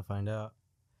want to find out.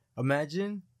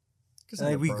 Imagine, Just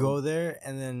like, like we go there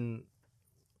and then,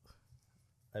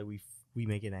 like, we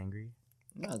make it angry.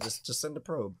 No, just send a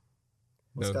probe.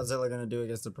 What's No. Godzilla gonna do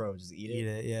against the probe? Just eat Eat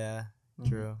it. it, yeah. Mhm.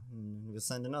 True. We'll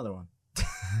send another one.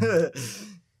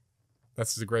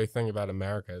 That's the great thing about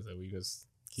America is that we just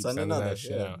keep Send sending another. that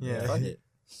shit out. Yeah. Fuck it.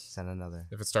 Send another.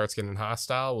 If it starts getting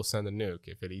hostile, we'll send a nuke.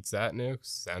 If it eats that nuke,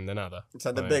 send another.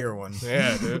 Send a Like, bigger one.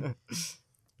 Yeah, dude.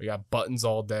 We got buttons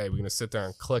all day. We're gonna sit there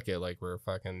and click it like we're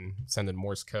fucking sending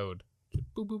Morse code. Just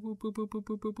boop boop boop boop boop boop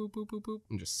boop boop boop boop boop boop,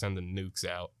 and just sending nukes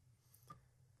out.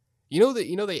 You know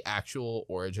the actual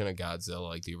origin of Godzilla,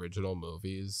 like the original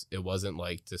movies. It wasn't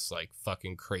like this like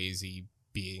fucking crazy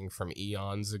being from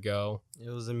eons ago. It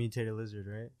was a mutated lizard,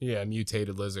 right? Yeah,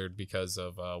 mutated lizard because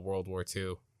of World War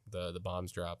II. The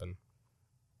bombs dropping.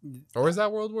 Or is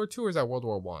that World War II or is that World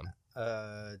War One?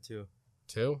 2.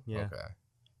 Two? Yeah. Okay.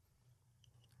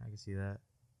 I can see that.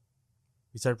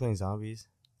 We started playing zombies.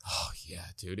 Oh yeah,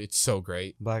 dude, it's so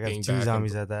great. Black Being Ops back 2 in-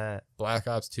 zombies at that. Black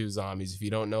Ops 2 Zombies. If you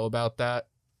don't know about that,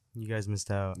 You guys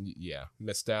missed out. yeah,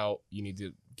 missed out. You need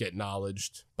to get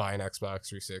knowledged, buy an Xbox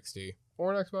 360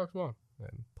 or an Xbox One,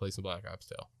 and play some Black Ops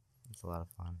 2. It's a lot of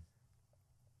fun.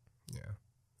 Yeah.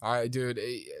 All right, dude.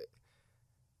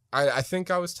 I think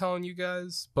I was telling you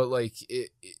guys, but like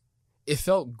it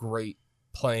felt great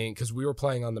playing because we were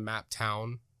playing on the map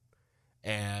Town,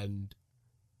 and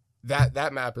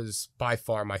that map is by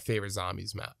far my favorite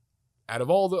Zombies map. Out of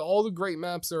all the great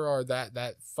maps there are,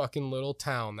 that fucking little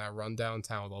town, that rundown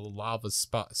town with all the lava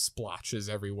splotches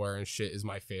everywhere and shit is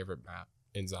my favorite map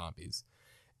in Zombies.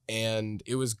 And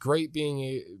it was great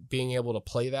being able to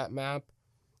play that map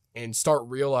and start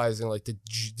realizing like the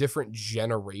different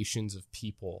generations of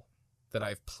people that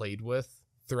I've played with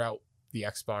throughout the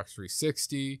Xbox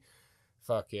 360,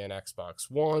 fucking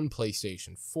Xbox One,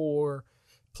 PlayStation 4,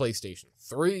 PlayStation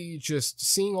 3, just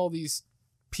seeing all these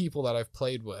people that I've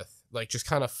played with, like just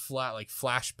kind of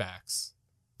flashbacks,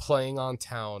 playing on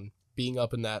Town, being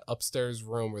up in that upstairs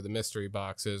room where the mystery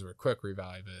box is, where Quick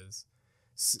Revive is,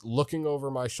 looking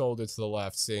over my shoulder to the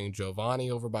left, seeing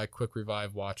Giovanni over by Quick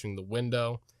Revive watching the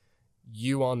window,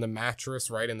 you on the mattress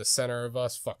right in the center of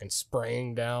us fucking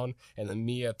spraying down, and then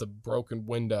me at the broken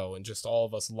window, and just all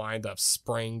of us lined up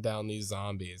spraying down these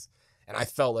zombies. And I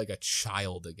felt like a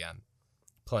child again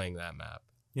playing that map.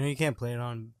 You know you can't play it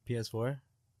on PS4?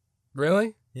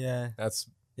 Really? Yeah. That's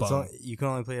It's bum. you can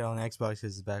only play it on Xbox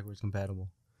because it's backwards compatible.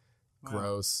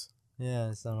 Gross. Yeah,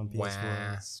 it's not on PS4.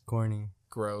 Wah. It's corny.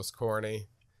 Gross, corny.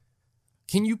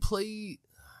 Can you play?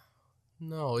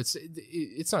 No, it's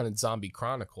not in Zombie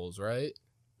Chronicles, right?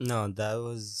 No, that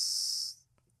was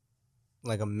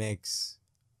like a mix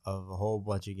of a whole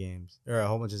bunch of games or a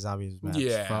whole bunch of zombies maps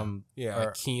Yeah, from yeah, or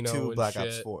like Kino to and Black shit.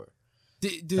 Ops 4.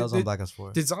 Did That was on Black Ops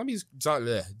 4.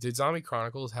 did Zombie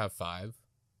Chronicles have 5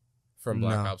 from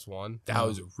Black No. Ops 1? That No.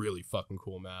 was a really fucking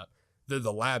cool map.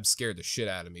 The lab scared the shit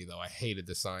out of me though. I hated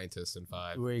the scientist in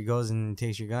 5. Where he goes and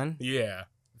takes your gun? Yeah,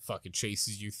 fucking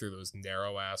chases you through those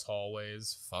narrow ass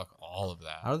hallways. Fuck all of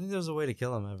that. I don't think there was a way to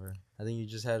kill him ever. I think you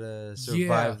just had to survive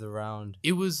Yeah. the round.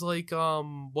 It was like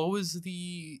what was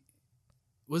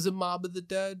it Mob of the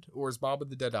Dead or is Mob of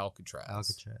the Dead Alcatraz?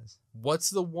 Alcatraz. What's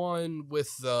the one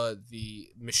with the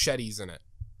machetes in it?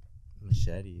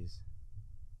 Machetes.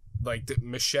 Like the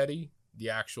machete, the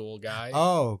actual guy.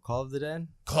 Oh, Call of the Dead?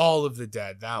 Call of the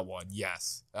Dead, that one,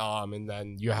 yes. And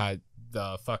then you had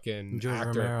the fucking George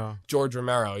actor Romero. George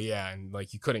Romero, yeah, and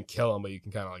like you couldn't kill him, but you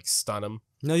can kind of like stun him.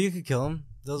 No, you could kill him.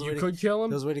 You could kill him.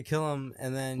 There was a way to kill him,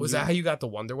 and then Was that how you got the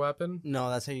wonder weapon? No,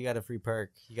 that's how you got a free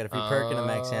perk. You got a free perk and a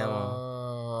max ammo.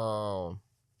 Oh.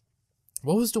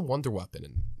 What was the wonder weapon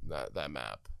in that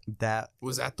map? That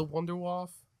Was that the Wonder Waff?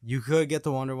 you could get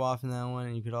the Wonder Waff in that one,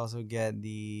 and you could also get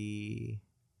the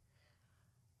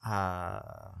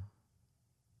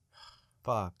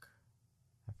fuck,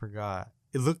 I forgot.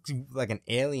 It looked like an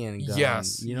alien gun.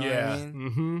 Yes. You know yeah. what I mean?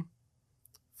 Mm-hmm.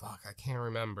 Fuck, I can't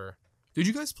remember. Did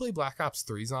you guys play Black Ops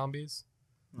 3 Zombies?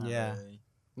 Not Yeah. really.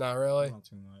 Not really. Not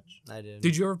too much. I did.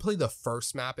 Did you ever play the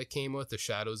first map it came with, the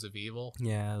Shadows of Evil?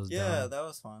 Yeah, it was Yeah, dumb. that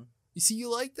was fun. You see,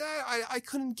 you like that? I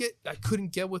couldn't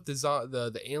get with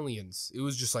the aliens. It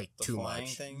was just like The too flying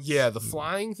much. things? Yeah, the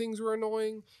flying things were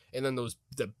annoying, and then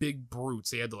the big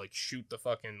brutes. They had to like shoot the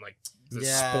fucking like the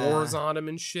Yeah. spores on them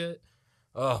and shit.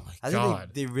 Oh my I god!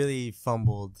 think they really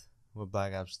fumbled with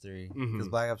Black Ops 3 Mhm. because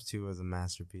Black Ops 2 was a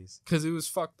masterpiece. Because it was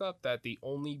fucked up that the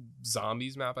only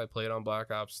zombies map I played on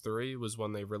Black Ops 3 was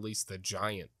when they released the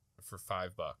Giant for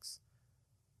 $5.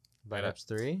 Black Ops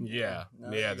 3? Yeah,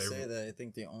 Now yeah, that you they say that, I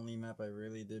think the only map I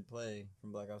really did play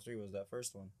from Black Ops 3 was that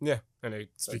first one. yeah, and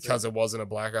it's That's because it wasn't a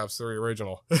Black Ops 3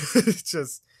 original. It's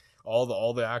just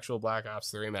all the actual Black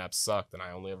Ops 3 maps sucked, and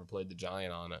I only ever played the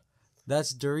Giant on it.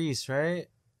 That's Darius, right?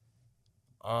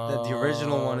 That the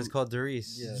original one is called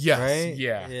Darius. Yeah. Yes, Right?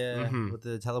 yeah, Yeah. mhm. With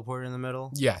the teleporter in the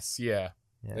middle. Yes, yeah.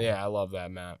 I love that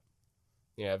map.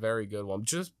 Yeah, very good one.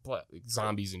 Just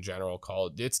zombies in general.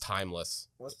 It's timeless.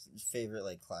 What's your favorite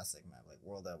like classic map, like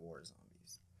World at War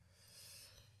zombies?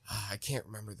 I can't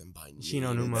remember them by name.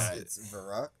 Shino Numa. It's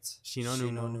Verrucht, Shino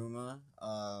Numa.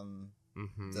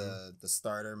 Mm-hmm. The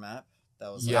starter map that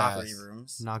was Yes. like 3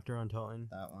 rooms. Nocturne on Toten.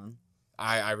 That one.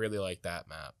 I really like that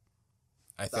map.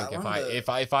 I think That if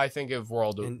one, if I think of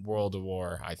World And- of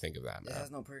War, I think of that It map.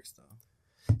 has no perks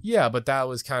though. Yeah, but that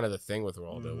was kind of the thing with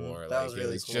World of Mhm. War. That Like was it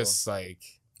really was cool. just like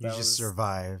You That just was-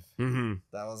 survive. That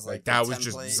was like like that the was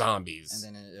just template, zombies.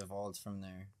 and then it evolved from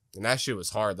there. And that shit was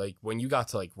hard. Like when you got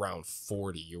to like round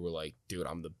 40, you were like, dude,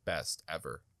 I'm the best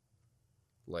ever.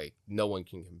 Like no one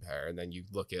can compare. And then you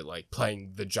look at like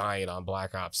playing the Giant on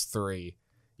Black Ops 3.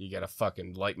 You get a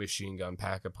fucking light machine gun,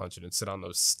 pack a punch it, and sit on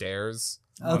those stairs.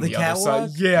 Oh, on the other side.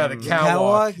 catwalk? Yeah, the The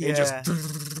catwalk. catwalk? And Yeah.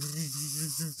 just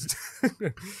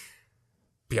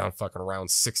be on fucking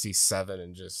round 67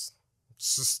 and just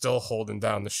still holding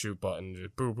down the shoot button.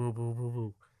 Just boo, boo, boo, boo,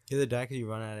 boo. You either die because you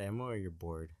run out of ammo or you're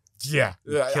bored. Yeah.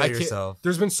 You I kill can't- yourself.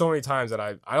 There's been so many times that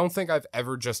I don't think I've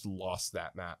ever just lost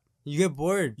that map. You get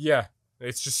bored. Yeah.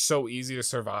 It's just so easy to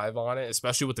survive on it,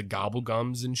 especially with the gobble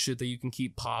gums and shit that you can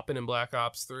keep popping in Black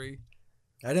Ops 3.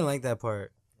 I didn't like that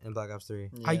part in Black Ops 3.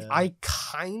 Yeah. I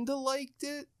kind of liked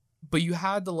it, but you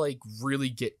had to like really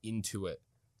get into it.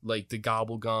 Like the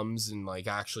gobble gums and like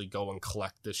actually go and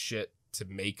collect the shit to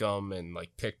make them and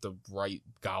like pick the right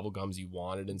gobble gums you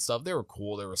wanted and stuff. They were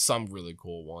cool. There were some really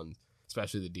cool ones,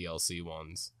 especially the DLC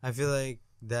ones. I feel like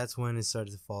that's when it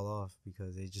started to fall off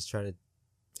because they just tried to.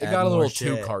 It add got a more little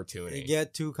too shit. cartoony. It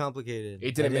got too complicated.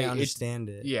 It didn't I make- it- understand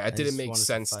it. Yeah, I it didn't just make wanted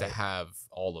sense to fight. have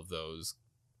all of those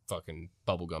fucking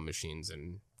bubblegum machines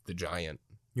and the Giant.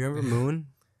 You remember Moon?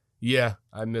 Yeah,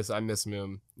 I miss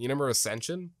Moon. You remember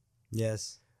Ascension?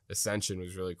 Yes, Ascension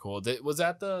was really cool. Was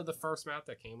that the first map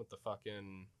that came with the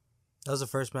fucking... that was the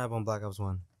first map on Black Ops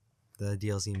 1, the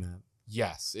DLC map.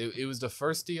 Yes, it was the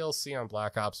first DLC on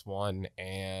Black Ops 1,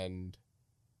 and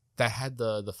that had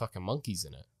the fucking monkeys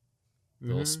in it. The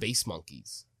little Mhm. space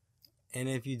monkeys. And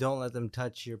if you don't let them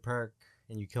touch your perk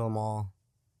and you kill them all,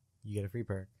 you get a free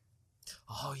perk.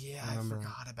 Oh yeah, I I remember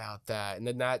forgot about that. And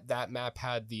then that map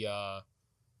had the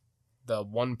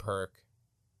one perk.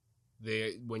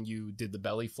 When you did the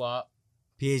belly flop.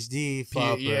 PhD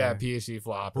flopper. Yeah, PhD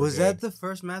flopper. Was dude. that the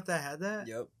first map that had that?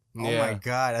 Yep. Oh my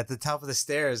god, at the top of the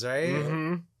stairs, right?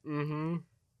 Mm-hmm.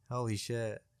 Holy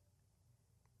shit.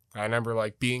 I remember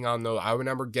like being on those. I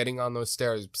remember getting on those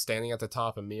stairs, standing at the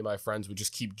top, and me and my friends would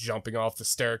just keep jumping off the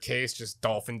staircase, just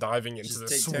dolphin diving into Just the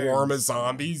take swarm turns. of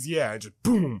zombies. Yeah, and just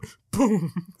boom,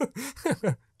 boom.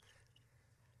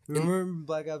 Remember in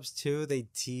Black Ops 2, they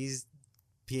teased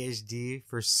PhD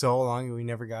for so long and we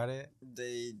never got it?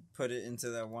 They put it into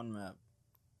that one map,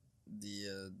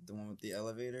 the one with the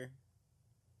elevator.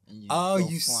 And Oh, go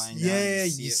you s- flying yeah, down, yeah,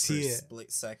 you you see see it it. for a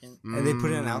split second. And they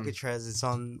put it in Mm. Alcatraz. It's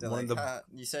on They're one like, of the... "Ha,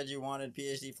 you said you wanted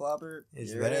PhD flopper.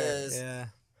 It's Here there. it is." Yeah.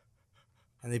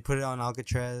 And they put it on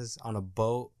Alcatraz on a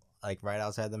boat, like right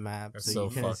outside the map. That's So so you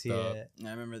couldn't fucked see up. it. And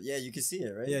I remember. Yeah, you could see it,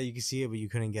 right? Yeah, you can see it, but you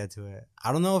couldn't get to it.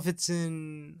 I don't know if it's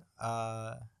in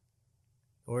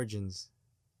Origins.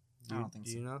 I don't think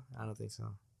Do so. you know? I don't think so.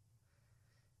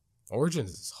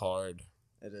 Origins is hard.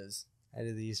 It is. I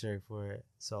did the Easter egg for it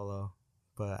solo,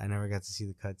 but I never got to see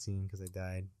the cutscene because I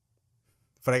died.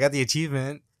 But I got the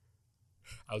achievement.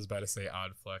 I was about to say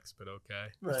odd flex, but okay.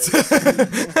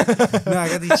 Right. No, I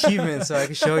got the achievement, so I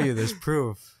can show you. There's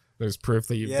proof. There's proof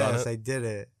that you've done Yes, it. I did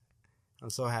it. I'm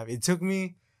so happy. It took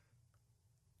me,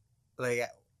 like,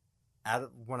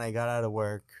 when I got out of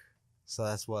work, so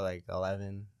that's what, like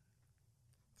 11.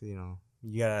 You know,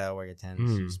 you got out of work at 10, so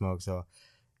you Hmm. smoke. So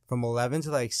from 11 to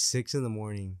like 6 in the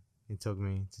morning, it took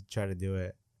me to try to do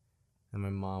it. And my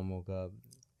mom woke up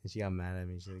and she got mad at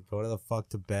me. She's like, "Go to the fuck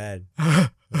to bed. I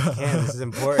can't. This is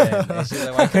important." And she's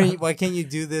like, "Why can't you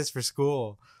do this for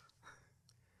school?" I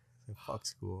was like, "Fuck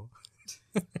school."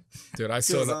 Dude, I Kill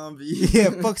still zombie. Yeah,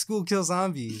 fuck school, kill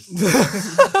zombies.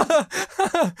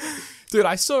 Dude,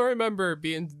 I still remember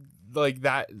being like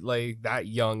that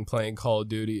young playing Call of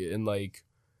Duty and like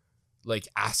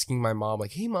asking my mom,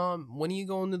 like, "Hey mom, when are you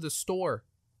going to the store?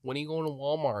 When are you going to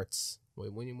Walmart's?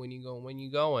 When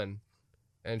you going?"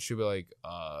 And she'd be like,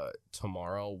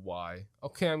 tomorrow. Why?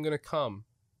 Okay, I'm gonna come.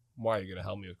 Why, are you gonna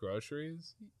help me with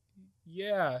groceries?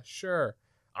 Yeah, sure.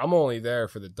 I'm only there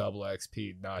for the double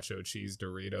XP nacho cheese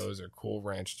Doritos or Cool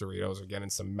Ranch Doritos or getting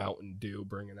some Mountain Dew,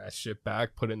 bringing that shit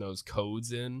back, putting those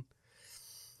codes in.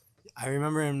 I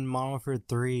remember in Modern Warfare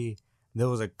 3, there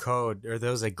was a code or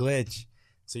there was a glitch,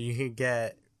 so you could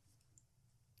get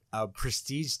a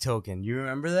prestige token. You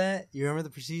remember that? You remember the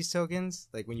prestige tokens?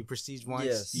 Like when you prestige once,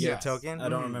 Yes. you get Yes. a token. I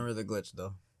don't remember the glitch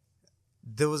though.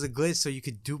 There was a glitch, so you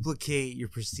could duplicate your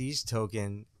prestige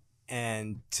token,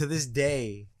 and to this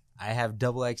day, I have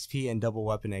double XP and double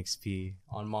weapon XP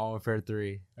on Modern Warfare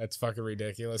 3. That's fucking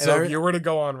ridiculous. And So I if you were to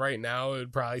go on right now, it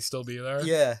would probably still be there.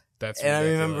 Yeah, That's and I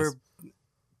ridiculous. remember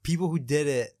people who did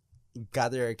it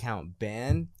got their account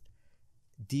banned,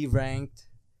 deranked,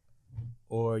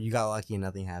 or you got lucky and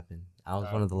nothing happened. I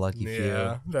was one of the lucky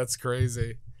Yeah, few. that's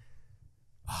crazy.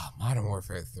 Oh, Modern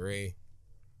Warfare 3.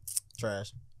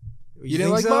 Trash. You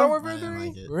didn't think like so? Modern I Warfare didn't 3?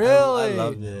 like it. Really? I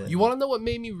loved it. You want to know what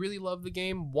made me really love the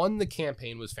game? One, the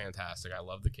campaign was fantastic. I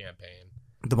love the campaign.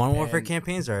 The Modern Warfare And-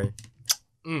 campaigns are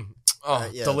Oh,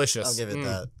 Yeah, delicious. I'll give it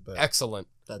that. But Excellent.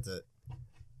 that's it.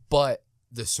 But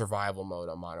the survival mode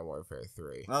on Modern Warfare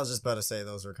 3. I was just about to say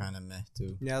those were kind of meh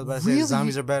too. yeah. I was about to say Really? the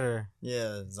zombies are better.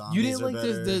 Yeah, zombies. You didn't are like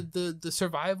better. the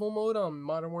survival mode on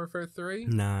Modern Warfare 3?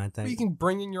 Nah, I Where think you can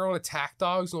bring in your own attack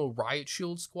dogs and little riot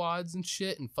shield squads and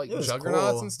shit and fight It was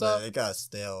juggernauts cool, and stuff. but it got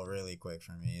stale really quick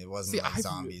for me. It wasn't See, like I-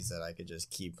 zombies that I could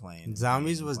just keep playing.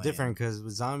 zombies playing, was playing. different because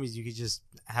with zombies you could just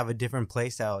have a different play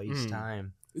style each Mm.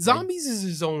 time. Zombies is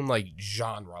his own like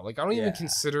genre. Like I don't even Yeah.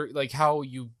 consider like how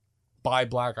you buy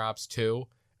Black Ops 2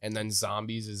 and then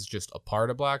zombies is just a part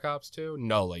of Black Ops 2.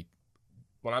 No, like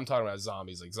when I'm talking about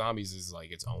zombies, like zombies is like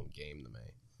its own game to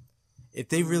me. If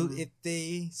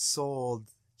they sold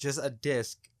just a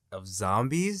disc of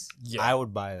zombies, Yeah. I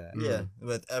would buy that. Yeah,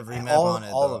 with every And map on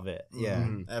it. all though. of it. Yeah.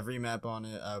 Mhm. Every map on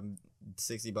it.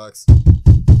 $60.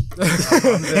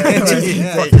 Yeah.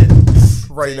 Take it.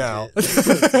 Right Take now.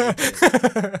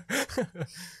 it.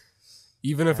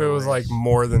 Even if I it was like wish.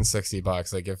 more than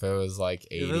 $60, like if it was like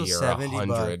If it 80 was or 70 100,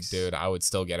 bucks. dude, I would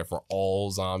still get it for all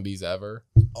zombies ever.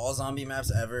 All zombie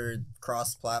maps ever,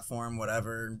 cross-platform,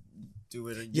 whatever. Do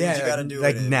it. Yeah, you gotta do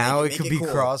like it. now Make it could be cool.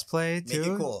 crossplay Make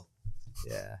too. it cool.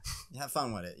 Yeah, Have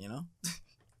fun with it. You know.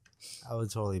 I would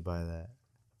totally buy that.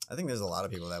 I think there's a lot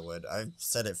of people that would. I've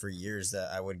said it for years that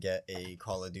I would get a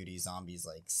Call of Duty Zombies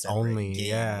like separate Only, game,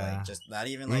 yeah. like just not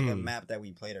even like a Mm. map that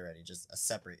we played already, just a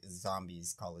separate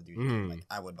Zombies Call of Duty. Mm. Game. Like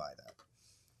I would buy that.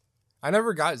 I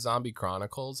never got Zombie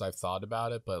Chronicles. I've thought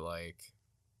about it, but like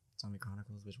Zombie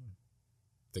Chronicles, which one?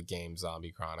 the game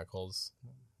Zombie Chronicles.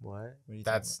 What? What are you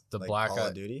That's talking the about? Black Call Ops-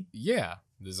 of Duty. Yeah,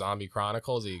 the Zombie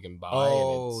Chronicles that you can buy.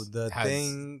 Oh, and the has-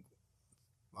 thing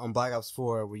on Black Ops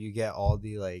 4 where you get all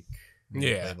the like.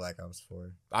 Yeah. Play Black Ops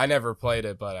 4. I never played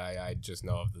it, but I just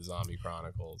know of the Zombie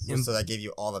Chronicles. Yeah. So that gave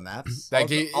you all the maps. That all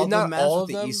the, gave all the not maps all with of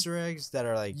the them. Easter eggs that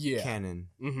are like Yeah. canon.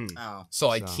 hmm Oh, So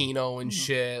like So- Kino and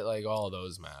shit, like all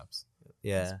those maps.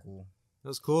 Yeah, that's cool. it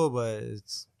was cool, but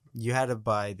you had to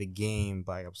buy the game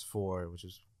Black Ops 4, which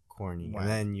was corny, Whack.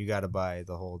 and then you got to buy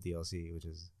the whole DLC, which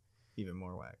is Even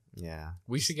more whack. yeah.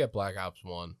 We should get Black Ops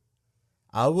 1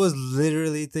 I was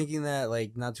literally thinking that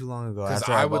like not too long ago. because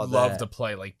after I would bought love that. to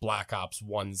play like Black Ops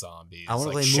 1 zombies. I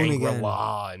wanna like play Moon again.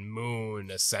 Shangri-La and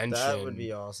Moon Ascension. That would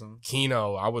be awesome.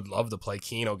 Kino, I would love to play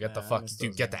Kino. Get the Yeah, I fuck, miss dude.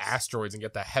 those Get the games. asteroids and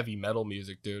get the heavy metal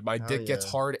music, dude. My Hell dick gets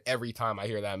yeah. hard every time I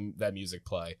hear that music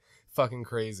play. Fucking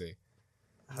crazy.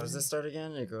 How does this start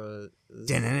again? It goes.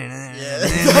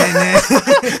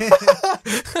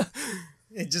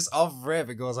 It just off rip,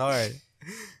 it goes hard.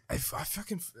 I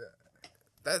fucking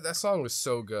that song was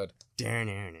so good.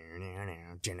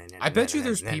 I bet you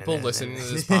there's people listening to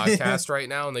this podcast right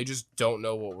now and they just don't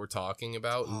know what we're talking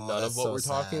about. Oh, None of that's what so we're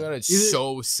talking sad. about. It's Either-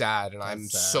 so sad, and I'm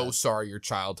That's so sad. sorry your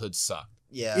childhood sucked.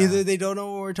 Yeah. Either they don't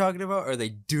know what we're talking about, or they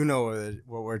do know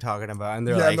what we're talking about, and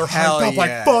they're yeah, like, and they're "Hell hyped up yeah!"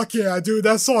 like, "Fuck yeah, dude,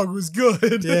 that song was good."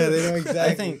 Yeah, they know exactly.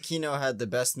 I think Kino had the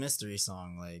best mystery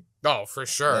song. Like Oh, for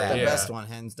sure. Yeah. the Yeah, best one,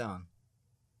 hands down.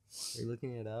 Are you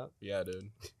looking it up? yeah,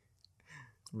 dude.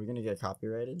 We're gonna get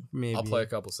copyrighted. Maybe. I'll play a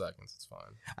couple seconds. It's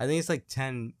fine. I think it's like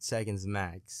 10 seconds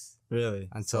max Really?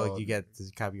 until So- you get the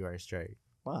copyright strike.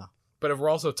 Wow. But if we're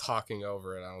also talking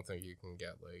over it, I don't think you can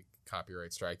get like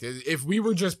copyright strike. If we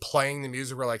were just playing the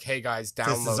music, we're like, "Hey guys,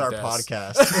 download This is our this."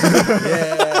 podcast.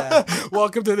 Yeah.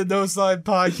 Welcome to the No Side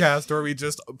Podcast, where we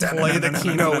just play the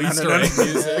Kino Easter egg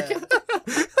music.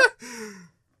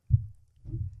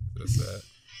 That's it.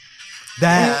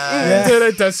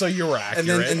 That. That's so you were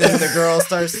accurate. and then the girl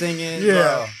starts singing.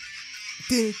 Yeah.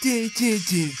 Bro.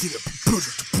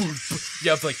 You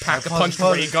have to like pack a Pause, punch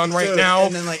pause. ray gun right Dude, now.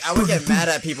 And then like I would get mad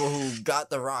at people who got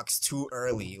the rocks too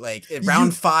early, like at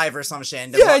round 5 or some shit.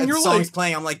 And the Yeah, and you're song's like-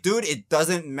 playing. I'm like, dude, it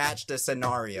doesn't match the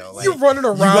scenario. Like You're running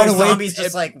around. the like, zombies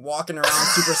just like walking around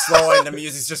super slow, and the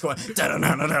music's just going.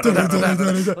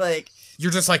 Like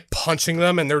you're just like punching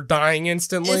them and they're dying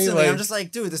instantly. instantly, Like, I'm just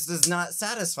like, dude, this does not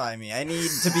satisfy me. I need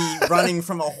to be running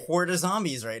from a horde of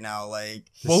zombies right now. Like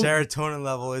The Well- serotonin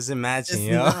level isn't matching,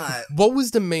 it's yo. not. what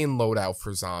was the main loadout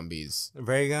for zombies?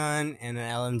 Ray gun and an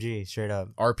LMG, straight up.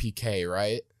 RPK,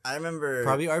 right? I remember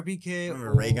Probably RPK. I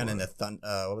remember Ray Gun and the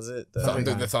what was it? The Thunder,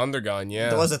 gun. the Thunder Gun, yeah.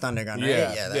 There was a Thunder Gun, right?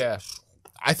 yeah, that- yeah.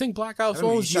 I think Black Ops I remember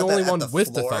 1 you was the shot only that at one the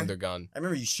with the floor. Thunder Gun. I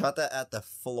remember you shot that at the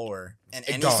floor, and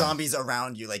It any gone. zombies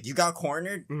around you, like you got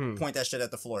cornered, Mhm. point that shit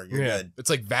at the floor. You're Yeah, good. it's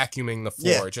like vacuuming the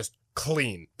floor, Yeah. just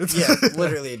clean. Yeah,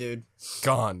 literally, dude.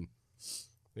 Gone.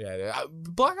 Yeah,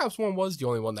 Black Ops 1 was the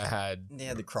only one that had. They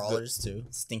had the crawlers too,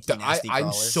 stinky The, nasty I'm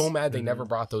crawlers. so mad they Mhm. never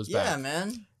brought those Yeah, back.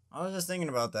 man. I was just thinking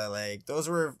about that. Like those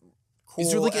were cool.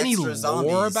 Is there like any extra lore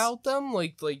zombies. about them?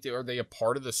 Like are they a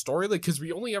part of the story? Like, because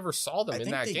we only ever saw them I in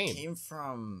think that they game. came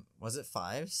from. Was it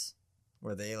Fives?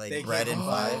 Were they like They bred came in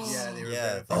from Fives? Fives. Yeah, they were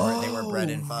bred in they were bred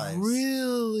in Oh, Fives.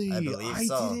 Really? I believe I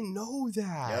so. didn't know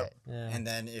that. Yep. Yeah. And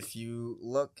then if you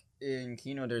look in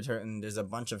Kino der Toten, there's a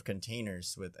bunch of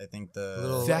containers with I think the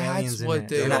Little That's aliens in what it.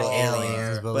 they They're not are.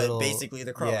 aliens, but, but little, basically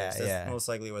the crawlers. Yeah, That's yeah. most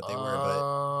likely what they were.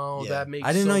 Oh, yeah. that makes.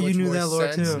 I didn't so know you much knew more that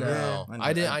lore sense too, now. But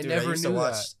I didn't. I dude, never used knew to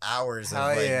watch that. hours of Hell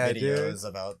like yeah, dude. videos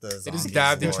about the They zombies. just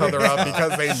stabbed each lore. other up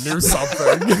because they knew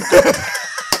something.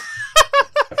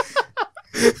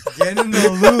 Get in the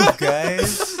loop,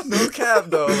 guys. No cap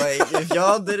though, like if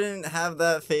y'all didn't have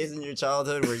that phase in your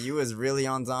childhood where you was really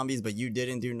on zombies, but you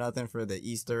didn't do nothing for the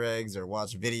Easter eggs or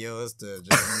watch videos to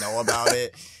just know about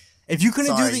it. If you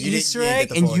couldn't Sorry, do the you didn't- Easter you didn't egg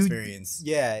get the and full you, experience.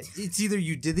 yeah, it's either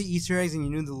you did the Easter eggs and you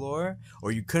knew the lore,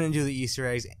 or you couldn't do the Easter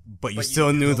eggs, but you But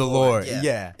still knew the lore. yeah.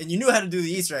 Yeah. And you knew how to do the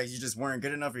Easter eggs, you just weren't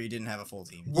good enough or you didn't have a full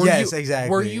team. Yes, exactly.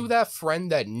 Were you that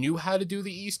friend that knew how to do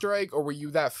the Easter egg, or were you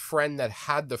that friend that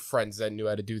had the friends that knew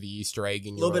how to do the Easter egg?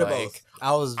 And A you little were bit of like, both.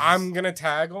 I was. I'm gonna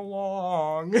tag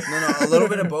along. No, a little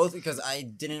bit of both because I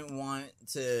didn't want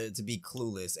to be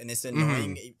clueless, and it's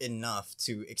annoying enough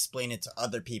to explain it to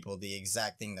other people the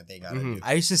exact thing that they gotta Mhm. do.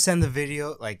 I used to send the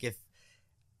video like if.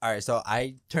 All right, so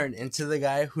I turned into the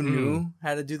guy who knew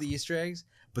how to do the Easter eggs,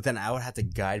 but then I would have to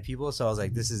guide people. So I was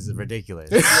like, this is ridiculous.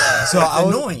 Yeah, So it's I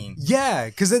was- annoying. Yeah,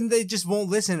 because then they just won't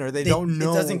listen or they don't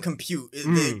know. It doesn't compute.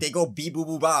 They go beep boop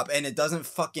boop bop, and it doesn't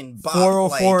fucking bop.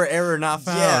 404 like, error not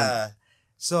found. yeah.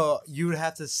 So you would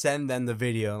have to send them the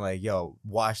video like, yo,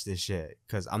 watch this shit,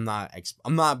 because I'm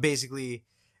not basically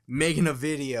making a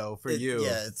video for you.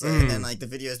 Yeah, it's and then like the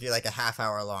videos be like a half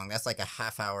hour long. That's like a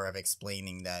half hour of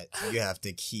explaining that you have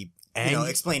to keep, And-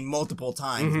 explain multiple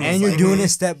times. Mhm. It's And you're like, doing it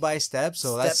step by step,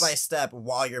 so step that's by step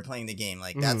while you're playing the game.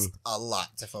 Like that's a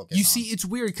lot to focus. You on. see, it's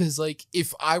weird because like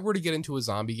if I were to get into a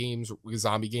zombie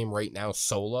game right now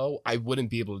solo, I wouldn't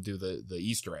be able to do the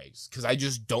Easter eggs because I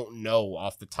just don't know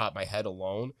off the top of my head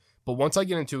alone. But once I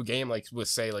get into a game like with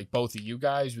say like both of you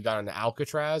guys, we got into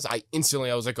Alcatraz, I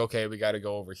was like, okay, we got to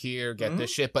go over here, get this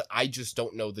shit. But I just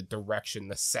don't know the direction,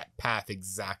 the set path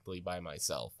exactly by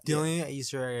myself. the only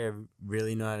Easter egg I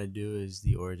really know how to do is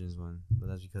the Origins one, but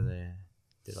that's because I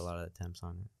did a lot of attempts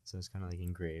on it, so it's kind of like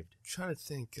engraved. I'm trying to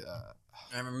think.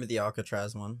 I remember the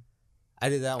Alcatraz one. I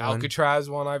did that one. Alcatraz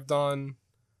one I've done.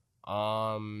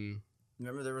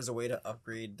 Remember there was a way to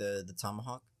upgrade the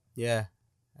tomahawk. Yeah,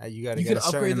 you got to You get can a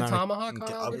certain upgrade the amount of- tomahawk. You on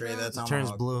can upgrade that Alcatraz? tomahawk.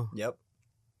 turns blue. Yep.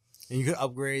 And you could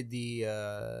upgrade the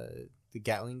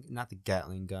Gatling, not the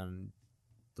Gatling gun,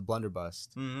 the blunderbuss.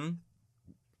 Mm-hmm.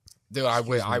 Dude,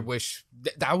 I wish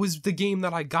that was the game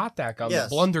that I got that gun, Yes.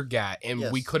 the Blundergat, and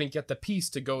Yes. we couldn't get the piece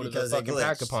to go Because to it the fucking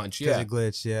Pack a glitched. Punch. Because Yeah, it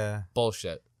glitched, yeah.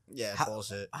 bullshit. Yeah, How-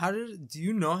 bullshit. Do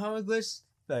you know how it glitched?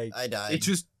 Like, I died. It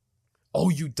just, oh,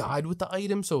 you died with the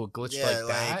item, so it glitched yeah, like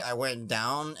that. I went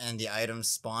down and the items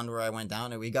spawned where I went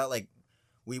down, and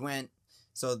we went.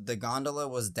 So the gondola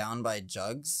was down by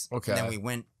Jugs. Okay. And then we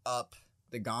went up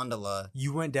the gondola.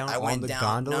 you went down I on went the down.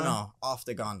 gondola? No, off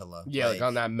the gondola. Yeah, like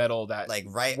on that metal, that like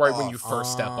right when off. you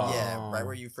first step off. Yeah, right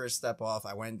where you first step off.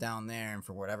 I went down there, and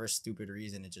for whatever stupid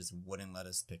reason, it just wouldn't let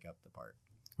us pick up the part.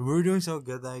 We were doing so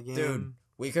good that game. Dude,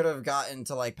 we could have gotten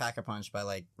to like Pack a Punch by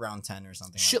like round 10 or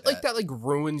something. Shit like that like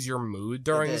ruins your mood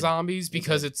during did. zombies It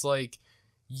because did. it's like,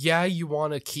 yeah, you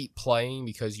want to keep playing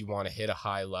because you want to hit a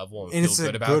high level and, And feel it's a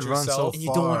good about good run so yourself. And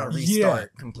you don't want far. to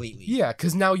restart completely. Yeah,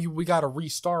 because now we got to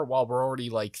restart while we're already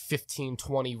like 15,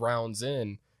 20 rounds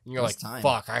in. And And you're Less like, time.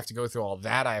 fuck, I have to go through all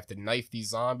that. I have to knife these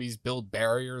zombies, build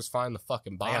barriers, find the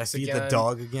fucking box I gotta feed again. the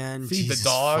dog again. Feed Jesus the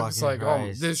dogs. fucking Like,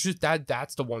 Christ. there's just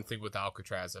that's the one thing with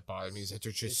Alcatraz that bothers me is that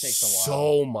there's just takes a while.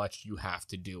 so much you have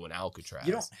to do in Alcatraz.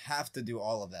 You don't have to do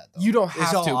all of that though. You don't It's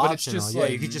have all to, but it's optional. just yeah,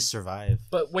 like you could just survive.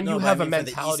 But when No, you but have I a mean, for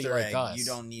the mentality Easter like egg, us, you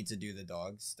don't need to do the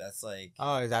dogs. That's like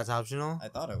Oh, that's optional. I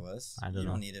thought it was. I don't you know.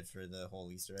 don't need it for the whole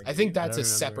Easter egg. I think I that's don't a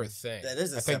remember. separate thing. That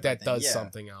is a I think separate that thing, does yeah.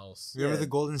 something else. Remember Yeah. the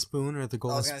golden spoon or the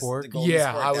golden I was gonna say spork? the golden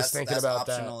Yeah, spork, I was that's- thinking that's about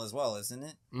that. optional as well, isn't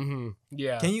it? Mm-hmm.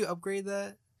 Yeah. Can you upgrade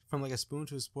that from like a spoon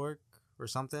to a spork or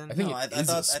something? I think No, it I is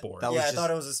a thought- sport. That yeah, was I just-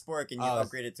 thought it was a spork, and you Oh,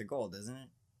 upgrade it to gold, isn't it?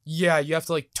 Yeah, you have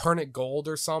to like turn it gold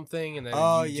or something, and then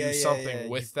Oh, you yeah, do yeah, something yeah.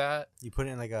 with that. You put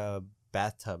it in like a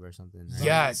bathtub or something. Right? Something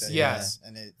Yes, like that, yes. yeah.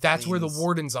 And it That's where the cleans-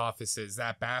 warden's office is.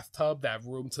 That bathtub, that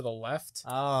room to the left.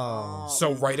 Oh.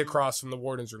 So right mhm. across from the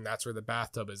warden's room, that's where the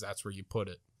bathtub is. That's where you put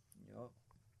it. Yup.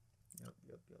 Yup.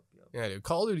 Yeah, dude.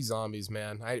 Call of Duty Zombies,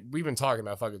 man. We've been talking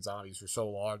about fucking zombies for so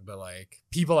long, but like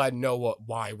people that know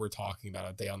why we're talking about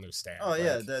it, they understand. Oh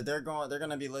yeah, Like, they're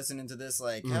gonna be listening to this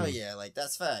like hell yeah, like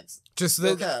that's facts. just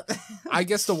No the. cap. I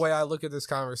guess the way I look at this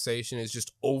conversation is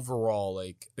just overall,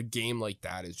 like a game like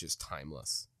that is just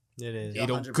timeless. It is. Yeah.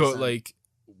 It'll 100%. go like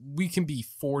we can be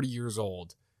 40 years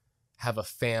old, have a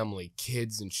family,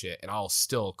 kids and shit, and I'll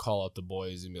still call up the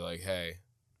boys and be like, "Hey,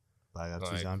 Black Ops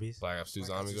 2 like, Zombies. Black Ops 2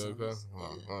 Black Ops zombies, 2 okay? zombies? Come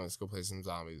on, Yeah. come on, let's go play some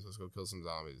zombies. Let's go kill some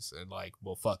zombies." And like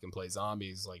we'll fucking play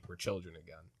zombies like we're children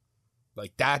again.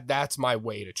 Like that's my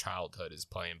way to childhood is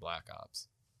playing Black Ops.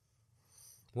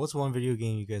 What's one video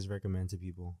game you guys recommend to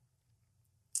people?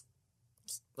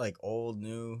 Like old,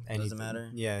 new, Anything. doesn't matter.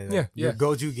 Yeah, Yeah, Your yeah.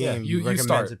 go-to game you you recommend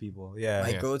start. to people. Yeah. My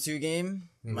Yeah. go-to game,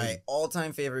 Mhm. my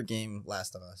all-time favorite game,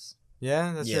 Last of Us.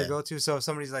 Yeah, that's your Yeah. go-to. So if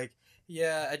somebody's like,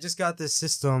 "Yeah, I just got this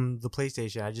system, the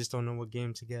PlayStation. I just don't know what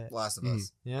game to get." Last of Mm.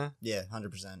 Us. Yeah. Yeah,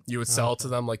 100%. You would sell to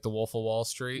them like the Wolf of Wall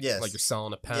Street? Yes. Like you're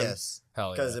selling a pen? Yes,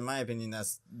 Hell because yeah. in my opinion,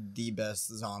 that's the best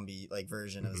zombie like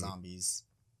version of Mhm. zombies.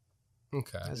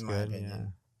 Okay. That's in my good. opinion. Yeah.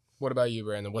 What about you,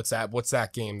 Brandon? What's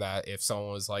that game that if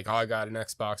someone was like, "Oh, I got an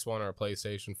Xbox One or a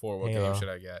PlayStation 4, what Halo. game should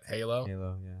I get?" Halo?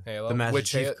 Halo. Yeah. Halo? The Master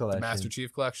Which Chief The Collection. Master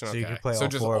Chief Collection? So Okay. you can play so all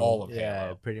just four all of them. Halo.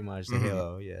 Yeah, pretty much the Mhm.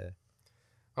 Halo. Yeah.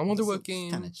 I wonder what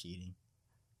game. Kind of cheating.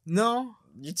 No.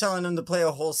 You're telling them to play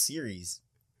a whole series.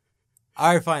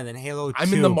 All right, fine then. Halo 2.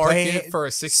 I'm in the market Play- for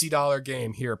a $60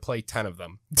 game. Here, play 10 of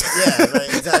them. Yeah, right.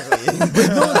 Exactly.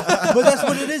 but that's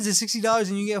what it is. It's $60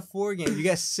 and you get 4 games. You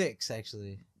get 6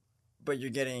 actually. But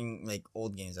you're getting like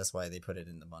old games. That's why they put it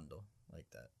in the bundle like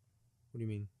that. What do you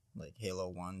mean? Like Halo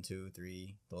 1, 2,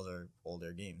 3. Those are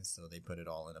older games, so they put it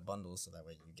all in a bundle so that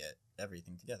way you get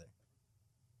everything together.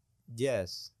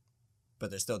 Yes. But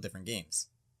they're still different games.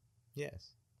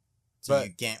 Yes. So But-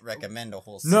 you can't recommend a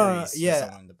whole series No, for yeah.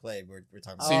 someone to play. We're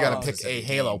talking So you Oh, gotta pick a specific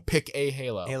Halo. game. Pick a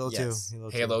Halo. Halo Yes. 2.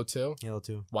 Halo 2? Halo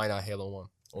 2. Why not Halo 1?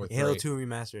 Or 3? Halo 2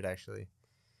 remastered actually.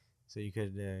 So you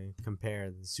could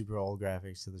compare the super old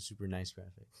graphics to the super nice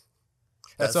graphics.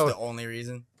 That's so- the only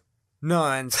reason. No,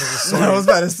 and because the story. I was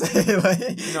about to say, like,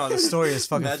 No, the story is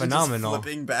fucking imagine phenomenal. Just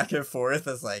flipping back and forth,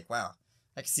 it's like, wow,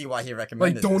 I can see why he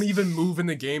recommended. Like, don't this. even move in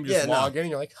the game. Just Yeah, no. log in and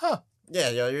you're like, huh. Yeah,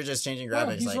 yo, you're just changing Wow,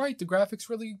 graphics. he's like, right. The graphics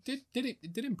really did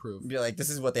improve. be like, this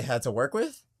is what they had to work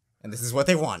with, and this is what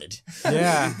they wanted.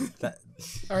 Yeah. That-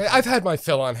 All right, I've had my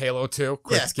fill on Halo 2.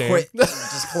 Quit yeah, game. quit.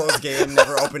 Just close game,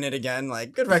 never open it again.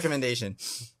 Like, good recommendation.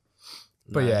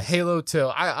 But yeah, Nice. Halo 2,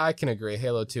 I can agree.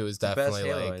 Halo 2 is best definitely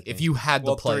Halo, I like, think. if you had to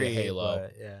Well, play 3, a Halo,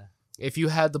 but yeah. if you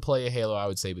had to play a Halo, I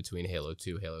would say between Halo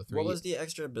 2, Halo 3. What was the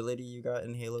extra ability you got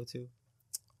in Halo 2?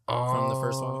 from the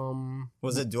first one?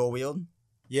 Was it dual wield?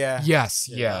 Yeah. Yes,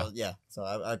 yeah. Yeah. So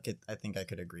I think I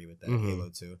could agree with that. Mhm. Halo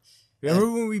 2.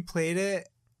 Remember when we played it?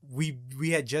 We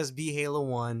had just beat Halo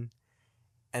 1,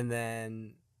 and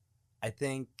then I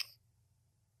think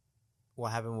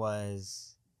what happened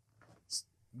was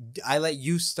I let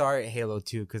you start Halo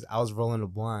 2 because I was rolling a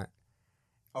blunt,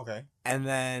 Okay. and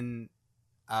then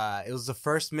it was the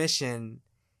first mission.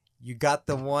 You got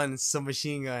the one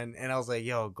submachine gun, and I was like,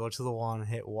 "Yo, go to the wall and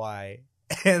hit Y,"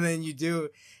 and then you do,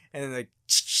 and then like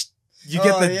you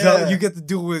get Oh, the yeah. you get the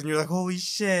dual wield, and you're like, "Holy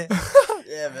shit!"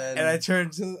 Yeah, man. And I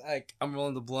turn to like I'm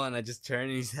rolling the blunt. And I just turn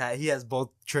and he has both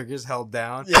triggers held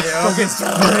down. Yeah. Fucking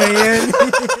spraying.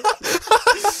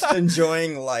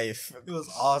 enjoying life, It was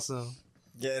awesome.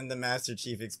 getting the Master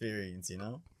Chief experience. You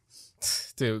know.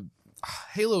 Dude,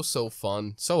 Halo's so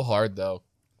fun. So hard, though.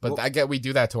 But Well- I get we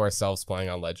do that to ourselves playing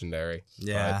on Legendary.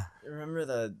 Yeah. Remember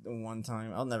that one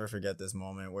time? I'll never forget this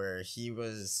moment where we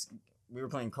were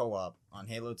playing co-op on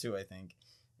Halo 2, I think,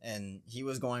 and he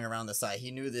was going around the side. He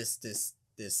knew this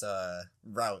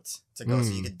route to go,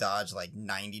 so you could dodge like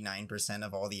 99%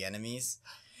 of all the enemies.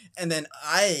 and then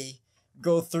I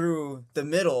go through the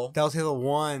middle. That was Halo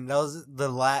 1. That was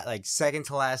the second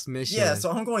to last mission. Yeah,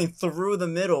 so I'm going through the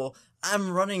middle.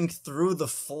 I'm running through the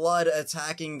Flood,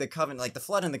 attacking the Covenant. Like, the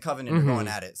Flood and the Covenant are going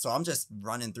at it. So I'm just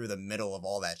running through the middle of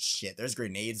all that shit. There's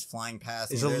grenades flying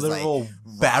past me. It's a There's, literal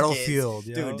like, battlefield,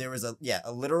 rockets. Dude, there was a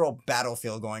literal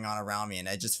battlefield going on around me, and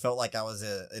I just felt like I was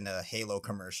in a Halo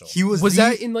commercial. Was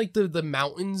that in like the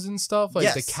mountains and stuff,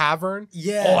 like the Yes. cavern?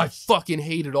 Yeah. Oh, I fucking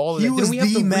hated all of He that. was Didn't we have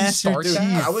the to Master restart Chief.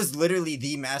 that? I was literally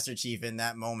the Master Chief in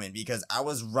that moment because I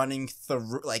was running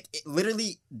through, like,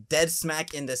 literally dead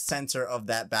smack in the center of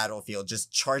that battlefield,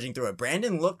 just charging through it.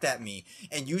 Brandon looked at me,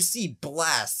 and you see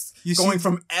blasts going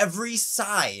from every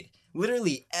side,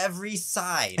 literally every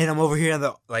side. And I'm over here on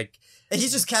the, And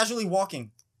he's just casually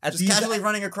walking, just casually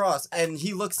running across, and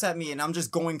he looks at me, and I'm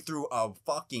just going through a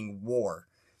fucking war.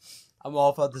 I'm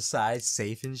off on the side,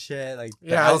 safe and shit, like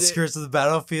the Yeah, outskirts of the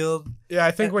battlefield. Yeah,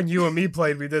 I think when you and me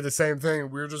played, we did the same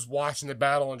thing. We were just watching the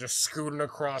battle and just scooting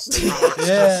across the rocks.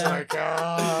 Yeah. Just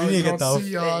like, We need to get don't the-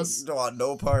 see us. You don't want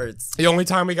no parts. The only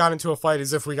time we got into a fight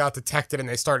is if we got detected and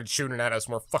they started shooting at us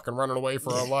and we're fucking running away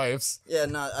for our lives. Yeah,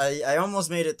 no, I almost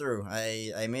made it through.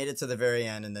 I made it to the very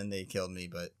end, and then they killed me,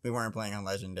 but we weren't playing on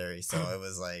Legendary, so it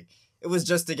was like... It was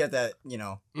just to get that,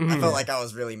 I felt like I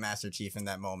was really Master Chief in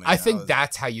that moment. I think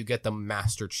that's how you get the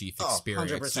Master Chief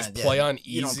experience. 100%, Just yeah. play on easy.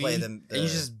 You don't play them. And you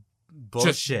just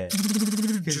bullshit.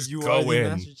 Just Because you go are the in.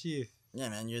 Master Chief. Yeah,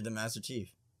 man, you're the Master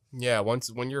Chief. Yeah,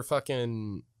 when you're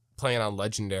fucking playing on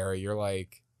Legendary, you're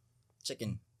like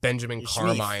Chicken. Benjamin You're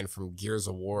Carmine from Gears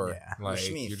of War. Yeah. Like,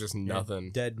 Schmeef. you're just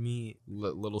nothing. Dead meat.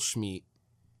 Little Schmeat.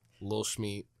 Little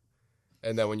Schmeat.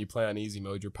 And then when you play on easy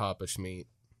mode, you're Papa Schmeat.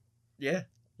 Yeah.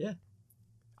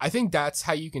 I think that's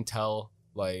how you can tell,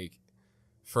 like,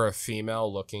 for a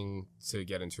female looking to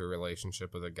get into a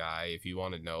relationship with a guy, if you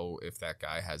want to know if that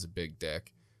guy has a big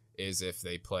dick, is if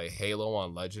they play Halo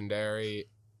on Legendary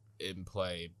and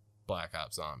play Black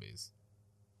Ops Zombies.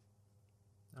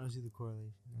 I don't see the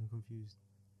correlation. I'm confused.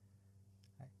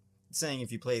 Saying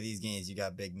if you play these games, you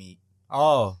got big meat.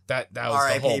 Oh. That was the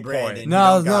R.I.P. whole Brandon. point. You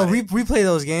No, don't got we play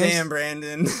those games. Damn,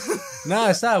 Brandon.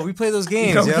 No, stop. We play those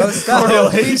games, don't yo. get the Stop.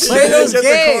 correlation. Play those Get the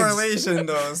games. correlation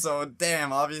though. So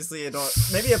damn, obviously it don't.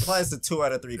 Maybe it applies to 2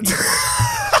 out of 3 people.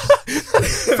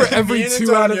 For every Me and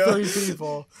 2 out of Antonio. 3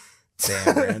 people.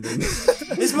 Damn, Brandon.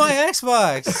 It's my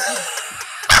Xbox.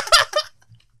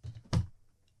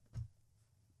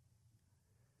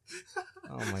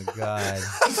 Oh my god.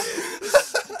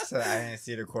 So I didn't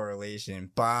see the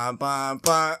correlation. Bum, bum,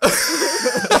 bum.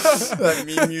 That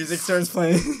meme music starts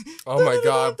playing. Oh my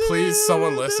god, please,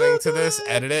 someone listening to this,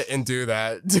 edit it and do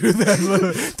that. Do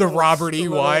that, the Robert E.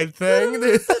 Wide thing.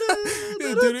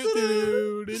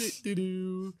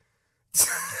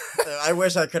 I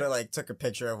wish I could have like took a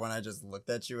picture of when I just looked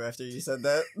at you after you said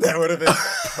that. That would have been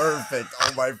perfect.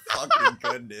 Oh my fucking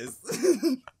goodness.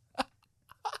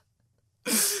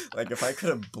 Like if I could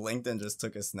have blinked and just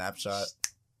took a snapshot.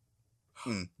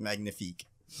 Magnifique.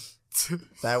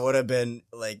 That would have been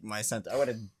like my center. I would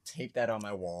have taped that on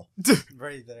my wall.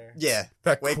 Right there. Yeah.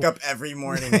 That Wake cool- up every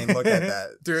morning and look at that.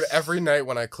 Dude, every night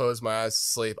when I close my eyes to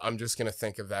sleep, I'm just gonna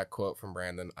think of that quote from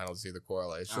Brandon. I don't see the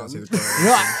correlation. I don't see the You correlation.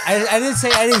 know, I didn't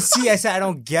say I didn't see. I said I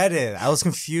don't get it. I was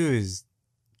confused.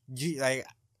 Like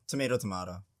Tomato,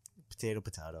 tomato. potato,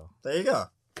 potato, There you go.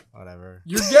 whatever.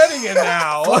 You're getting it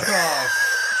now. Fuck off.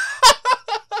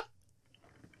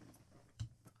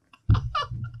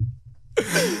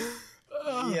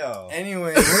 Yo.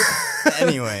 Anyway.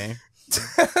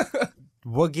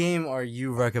 What game are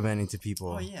you recommending to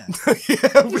people? Oh yeah.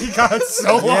 Yeah, we got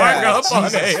so hung up on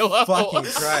Jesus Halo. fucking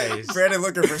Christ. Brandon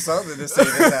looking for something to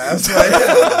save his ass.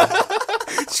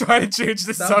 Like, Try to change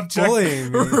the Stop subject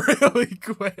bullying me. really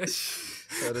quick.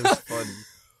 that is funny.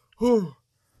 Whew.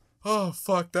 Oh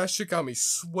fuck, that shit got me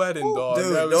sweating, dog.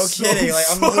 Dude, That no was so kidding. Like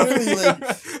I'm literally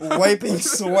funny. like wiping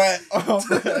sweat off.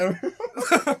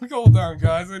 Hold on,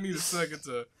 guys. I need a second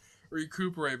to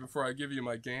recuperate before I give you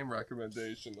my game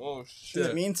recommendation. Oh In the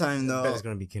shit. meantime, I bet though, it's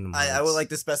gonna be Kingdom Hearts. I would like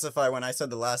to specify when I said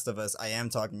The Last of Us, I am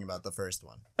talking about the first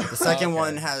one. The second Okay.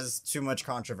 one has too much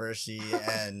controversy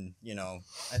and,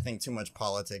 I think too much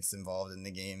politics involved in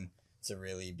the game to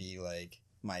really be like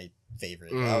my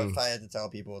favorite. If I had to tell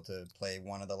people to play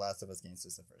one of the Last of Us games,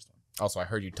 it's the first one. Also, I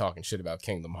heard you talking shit about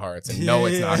Kingdom Hearts, and no,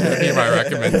 it's not going to be my I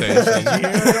recommendation.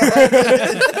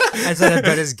 said I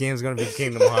bet his game's gonna be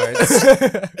Kingdom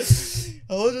Hearts.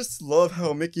 I just love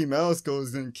how Mickey Mouse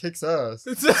goes and kicks ass.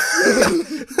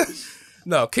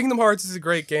 No, Kingdom Hearts is a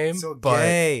great game, So but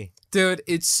gay. dude,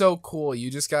 it's so cool. You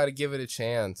just got to give it a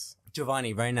chance.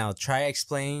 Giovanni, right now, try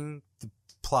explaining the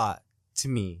plot to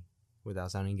me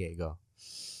without sounding gay. Go.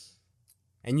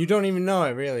 and you don't even know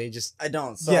it really. Just I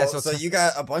don't. So, Yeah, so, so- you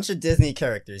got a bunch of Disney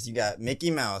characters. You got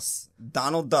Mickey Mouse,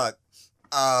 Donald Duck,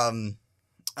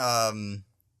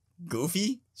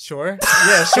 Goofy. sure.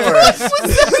 Yeah, sure.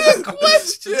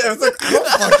 Question. Yeah, I was like, I don't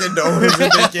fucking know who's in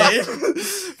the game.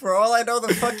 For all I know,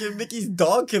 the fucking Mickey's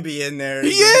dog could be in there. He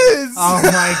is. Oh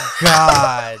my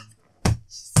god.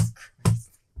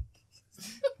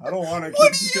 I don't want to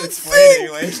What do you explain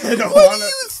think? anyway. I don't What want do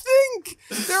to. you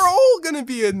think? They're all gonna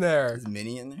be in there. Is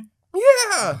Minnie in there?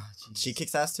 Yeah. She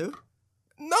kicks ass too.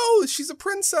 No, she's a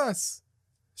princess.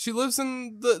 She lives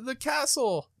in the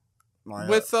castle Mario,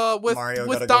 with Mario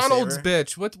with gotta go Donald's save her?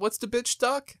 bitch. What's the bitch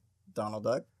duck? Donald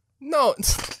Duck. No,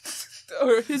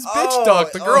 or his bitch Oh,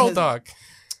 duck, the girl his- duck.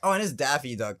 Oh, and his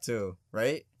Daffy Duck too,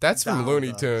 right? That's from Donald Looney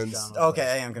Duck, Tunes. Donald. Okay,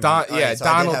 I am confused. Don- All yeah, right, so I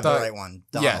did Donald have Duck. the right one.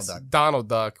 Donald Yes, Duck. Donald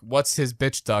Duck. What's his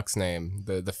bitch duck's name?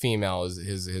 The female is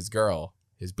his girl,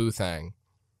 his boo thang.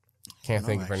 Can't know,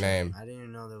 think of her actually. name. I didn't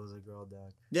even know there was a girl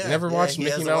duck. Yeah, You never yeah, watched he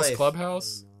has Mickey a Mouse wife. I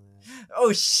Clubhouse? didn't know that.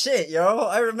 Oh shit, yo!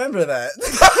 I remember that.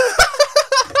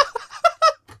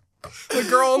 The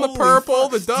girl in the Holy purple,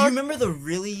 fuck. the Do you duck. remember the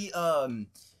really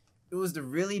It was the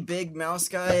really big mouse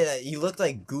guy that he looked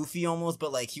like Goofy almost,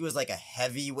 but like he was like a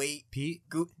heavyweight. Pete?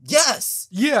 Yes.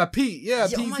 Yeah, Pete. Yeah,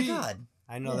 Pete. Oh my Pete. god.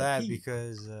 I know Yeah, that Pete.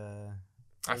 because I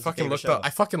What's your fucking favorite looked show? up. I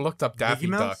fucking looked up Daffy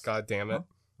Mickey Duck. Mouse? God damn it.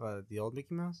 the old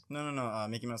Mickey Mouse? No.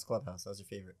 Mickey Mouse Clubhouse. That was your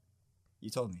favorite. You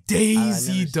told me. Daisy never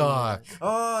seen Duck. that.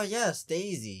 Oh yes,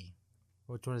 Daisy.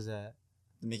 Which one is that?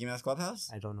 The Mickey Mouse Clubhouse.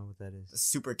 I don't know what that A is.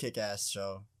 super kick-ass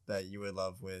show that you would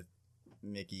love with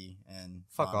Mickey and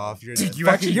Fuck Mama. off! You're You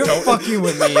actually you're don't- fucking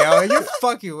with me, yo. You're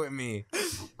fucking with me.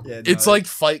 Yeah, It's no, like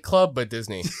Fight Club, but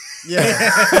Disney. yeah.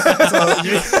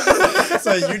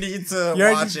 so you need to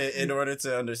You're- watch it in order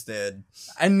to understand.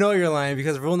 I know you're lying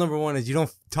because rule number one is you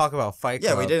don't talk about Fight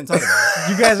Yeah, Club. we didn't talk about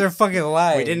it. You guys are fucking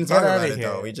lying. We didn't Get talk outta about it here.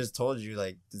 though. We just told you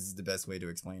like this is the best way to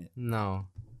explain it. No.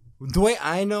 The way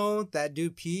I know that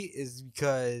dude Pete is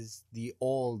because the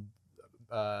old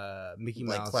Mickey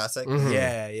Like Mouse. classic. Mhm.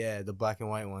 Yeah, the black and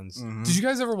white ones. Mhm. Did you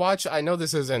guys ever watch? I know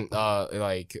this isn't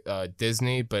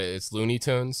Disney, but it's Looney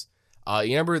Tunes. You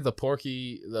remember the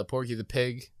Porky the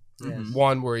Pig Mhm.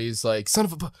 one where he's like son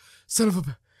of a,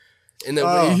 and then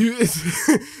Oh.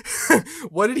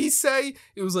 what did he say?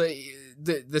 It was like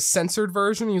the censored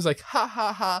version. He was like, ha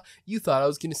ha ha! You thought I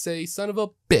was gonna say son of a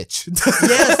bitch.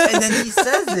 Yes, and then he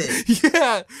says it.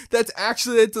 Yeah, that's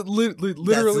actually literally That's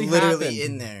literally happened.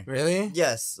 in there. Really?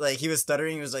 Yes, like he was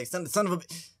stuttering. He was like, son of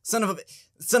a.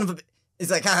 It's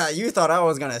like, haha, you thought I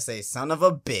was gonna say son of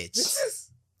a bitch.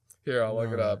 Here, I'll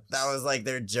look it up. That was like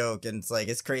their joke, and it's like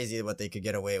it's crazy what they could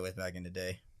get away with back in the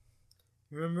day.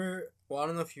 Remember? Well, I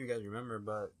don't know if you guys remember,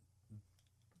 but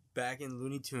back in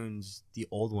Looney Tunes, the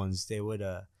old ones, they would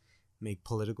make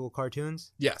political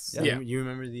cartoons. Yes. Yeah. Yeah. You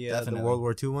remember the Definitely. World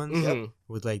War II ones Mhm.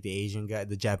 with like the Asian guy,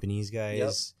 the Japanese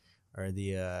guys, or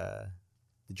the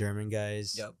German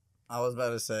guys. Yep. I was about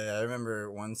to say, I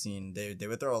remember one scene they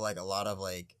would throw like a lot of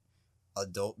like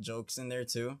adult jokes in there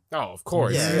too. Oh, of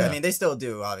course. Yeah, Yeah. I mean they still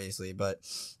do obviously, but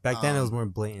Back then, it was Um, more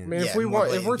blatant. Man, if yeah, we more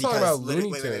want- if we're blatant talking because about literally-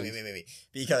 Looney Tunes- wait,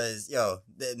 because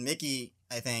the Mickey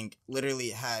I think literally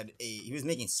had he was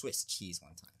making Swiss cheese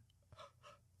one time,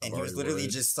 and he was Alright, literally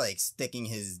word. just like sticking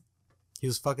his He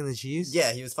was fucking the cheese.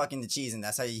 yeah he was fucking the cheese, and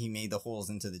that's how he made the holes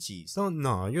into the cheese. Don't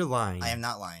no, you're lying. I am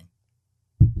not lying.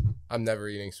 I'm never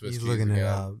eating Swiss He's cheese looking again. it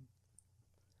up.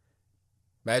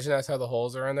 Imagine that's how the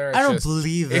holes are in there. It's I don't just-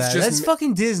 believe it's that. just That's mi-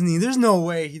 fucking Disney. There's no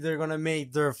way they're gonna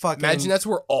make their fucking. Imagine that's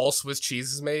where all Swiss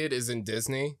cheese is made is in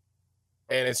Disney.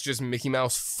 And it's just Mickey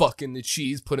Mouse fucking the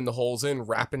cheese, putting the holes in,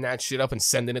 wrapping that shit up, and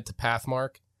sending it to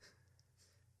Pathmark.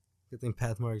 Good thing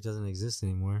Pathmark doesn't exist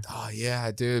anymore. Oh,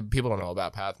 yeah, dude. People don't know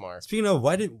about Pathmark. Speaking of,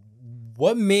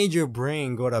 what made your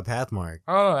brain go to Pathmark?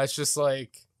 I don't know. It's just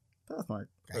like, Pathmark.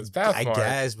 it's I Pathmark.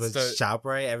 guess, but It's the-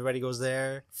 ShopRite, everybody goes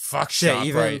there. fuck Shit, ShopRite.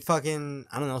 even fucking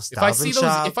I don't know. if Stop I see and those,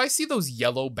 Shop, if I see those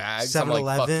yellow bags, I'm like,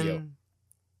 fuck you. 7-Eleven.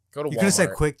 Go to You Walmart. could have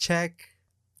said Quick Check.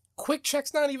 Quick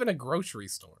Check's not even a grocery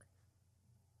store.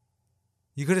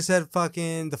 You could have said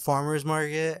fucking the farmers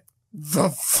market. The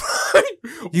fuck?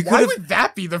 You Why could've- would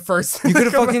that be the first thing? You could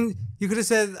have that come- fucking. You could have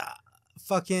said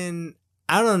fucking.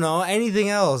 I don't know anything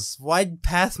else. Why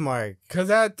Pathmark? Cause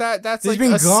that's It's like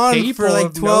been a gone staple for like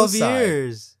of 12 Northside.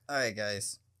 years. All right,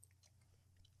 guys,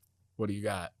 What do you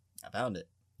got? I found it.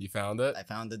 You found it? I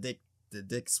found the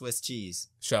Dick Swiss cheese.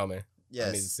 Show me. I need to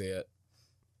Yes. see it.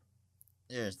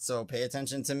 Here, so pay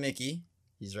attention to Mickey.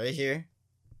 He's right here.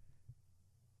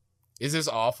 Is this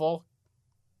awful?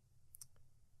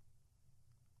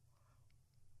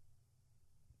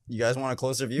 You guys want a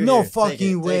closer view? No Here, fucking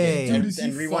take it, way. and, Dude, is he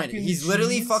and rewind it. fucking He's the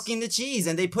literally cheese? fucking the cheese,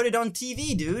 and they put it on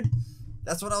TV, dude.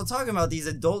 That's what I was talking about. These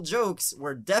adult jokes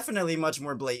were definitely much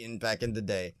more blatant back in the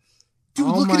day. Dude,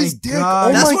 Oh look at my his dick. God.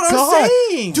 Oh That's my what god. I'm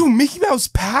saying. Dude, Mickey Mouse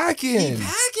packing. He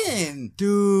packing.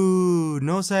 Dude,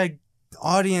 no side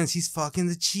audience. He's fucking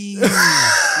the cheese.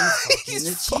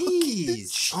 He's fucking the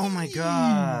cheese. Oh my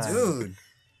god. Dude.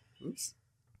 Oops.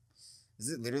 Is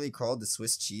it literally called the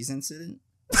Swiss cheese incident?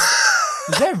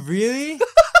 Is that really?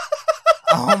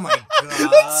 Oh my god.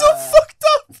 That's so fucked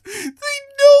up. They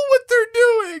know what they're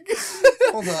doing.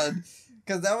 Hold on.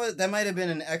 Because that might have been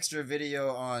an extra video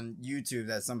on YouTube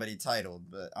that somebody titled,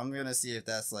 but I'm going to see if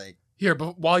that's like... Here,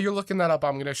 but while you're looking that up,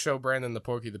 I'm going to show Brandon the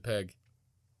Porky the Pig.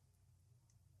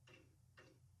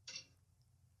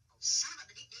 Son of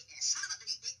a gun.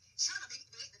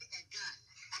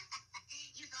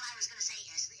 You thought I was going to say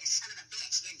son of a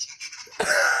bitch, didn't you?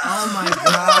 Oh my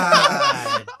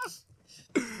god.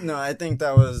 No, I think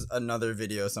that was another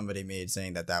video somebody made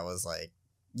saying that was like,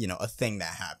 you know, a thing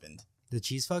that happened. The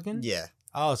cheese fucking? Yeah.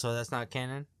 Oh, so that's not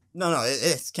canon? No,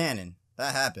 it's canon.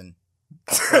 That happened.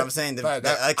 But I'm saying the That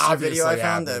extra video I obviously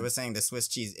found that happened. was saying the Swiss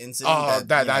cheese incident. Oh, you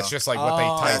that's know, just like what they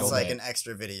Oh. titled that's like it. an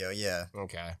extra video, yeah.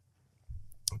 Okay.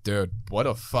 Dude, what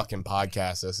a fucking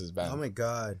podcast this has been. Oh my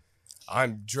god.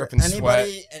 I'm dripping sweat.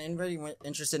 Anybody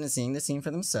interested in seeing the scene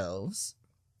for themselves?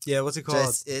 Yeah, what's it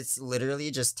called? It's literally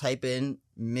just type in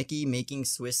Mickey making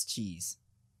Swiss cheese.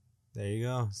 There you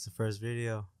go. It's the first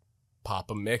video.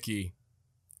 Papa Mickey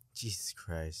Jesus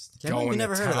Christ. Can't believe going you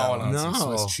never to heard of that town one. on some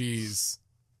No. Swiss cheese.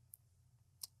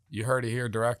 You heard it here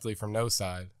directly from No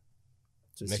Side.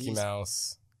 Swiss Mickey cheese.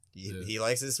 Mouse, He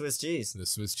likes his Swiss cheese. the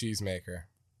Swiss cheese maker.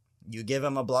 You give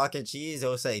him a block of cheese,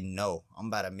 he'll say, no, I'm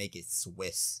about to make it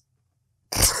Swiss.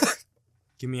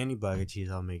 Give me any block of cheese,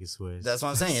 I'll make it Swiss. That's what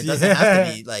I'm saying. It doesn't have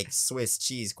to be like Swiss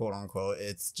cheese, quote unquote.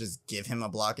 It's just give him a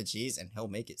block of cheese and he'll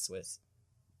make it Swiss.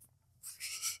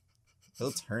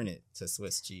 He'll turn it to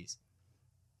Swiss cheese.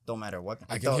 Don't matter what.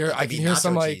 I it can could hear be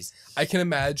some nacho like cheese. I can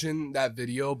imagine that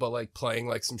video, but like playing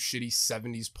like some shitty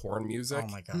 70s porn music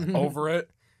Oh my god. over it.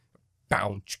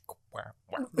 Bow, chick, wah,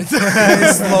 wah.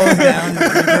 Slow down the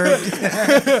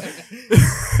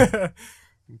reverb.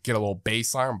 Get a little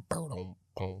bass line. Boom,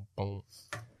 boom, boom.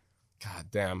 God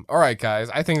damn. All right, guys.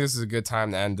 I think this is a good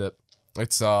time to end it.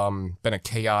 It's been a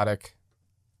chaotic,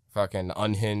 fucking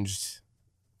unhinged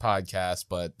podcast,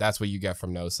 but that's what you get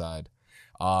from No Side.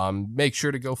 Make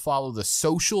sure to go follow the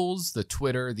socials, the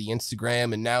Twitter, the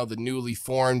Instagram, and now the newly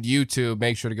formed YouTube.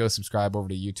 Make sure to go subscribe over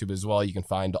to YouTube as well. You can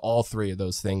find all three of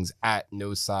those things at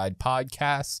No Side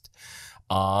Podcast.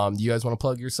 Do you guys want to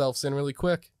plug yourselves in really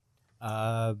quick?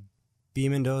 B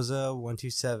Mendoza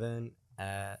 127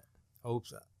 at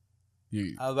oops.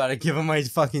 You, I was about to give him my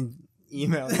fucking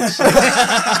email.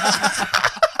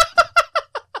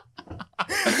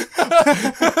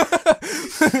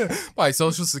 my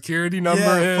social security number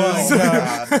Yeah, is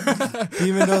fuck,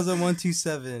 B Mendoza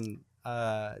 127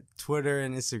 Twitter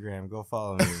and Instagram. Go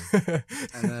follow me.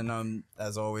 And then,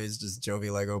 as always, just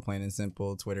Jovi Lego, plain and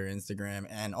simple, Twitter, Instagram,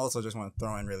 and also just want to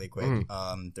throw in really quick.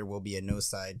 There will be a No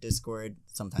Side Discord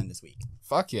sometime this week.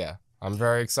 Fuck yeah. I'm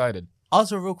very excited.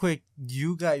 Also, real quick,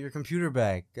 you got your computer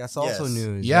back. That's also Yes.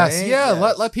 news. Yes, right? yeah.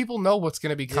 Yes. Let people know what's going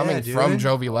to be coming Yeah, dude. from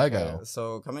Jovi Lego.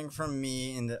 So coming from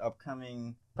me in the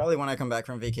upcoming, probably when I come back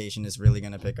from vacation, is really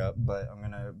gonna pick up. But I'm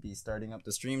gonna be starting up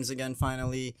the streams again.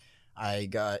 Finally, I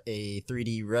got a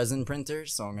 3D resin printer,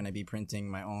 so I'm gonna be printing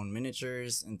my own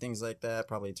miniatures and things like that.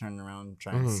 Probably turn around,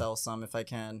 try and sell some if I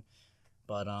can.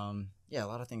 But yeah, a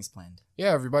lot of things planned.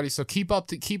 Yeah, everybody. So keep up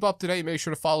to date. Make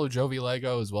sure to follow Jovi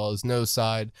Lego as well as No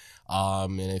Side.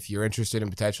 And if you're interested in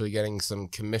potentially getting some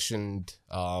commissioned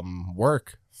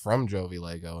work from Jovi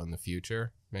Lego in the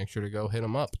future, make sure to go hit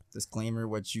them up. Disclaimer: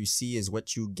 what you see is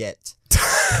what you get.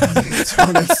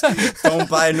 Don't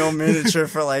buy no miniature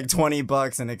for like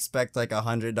 $20 and expect like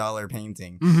 $100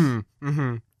 painting.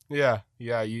 Yeah.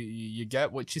 You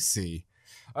get what you see.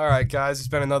 All right, guys, it's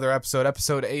been another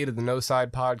episode 8 of the No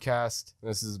Side Podcast.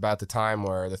 This is about the time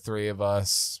where the three of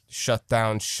us shut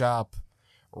down shop,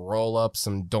 roll up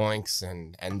some doinks,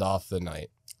 and end off the night.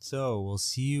 So we'll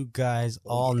see you guys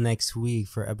all next week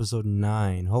for episode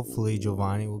 9. Hopefully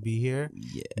Giovanni will be here.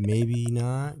 Yeah, Maybe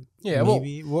not. Yeah,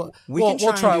 maybe we'll we We'll- can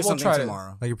we'll try try- and do we'll something try to-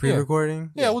 tomorrow. like a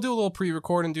pre-recording. yeah, we'll do a little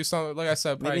pre-record and do something. Like I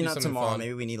said, probably Maybe do not something tomorrow. fun.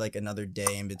 Maybe we need like another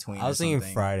day in between. I was or thinking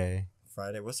something. Friday.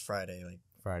 Friday. What's Friday? Like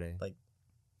Friday. Like-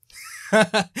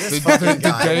 The- this the fucking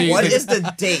guy. day- What the- is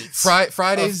the date?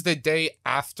 Friday's the day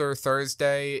after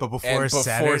Thursday, But before and before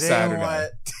Saturday? Saturday. You know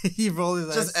what? He rolled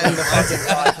his Just eyes. end the fucking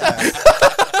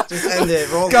podcast. Just end it.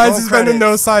 Roll, Guys, roll it's been the credits.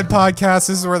 No Side Podcast.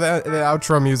 This is where the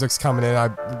outro music's coming in.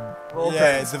 Roll Yeah,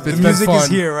 credits. the It's been music is fun.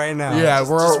 here right now. Yeah,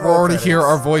 just we're roll already here.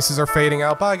 credits. Our voices are fading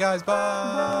out. Bye, guys.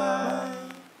 Bye.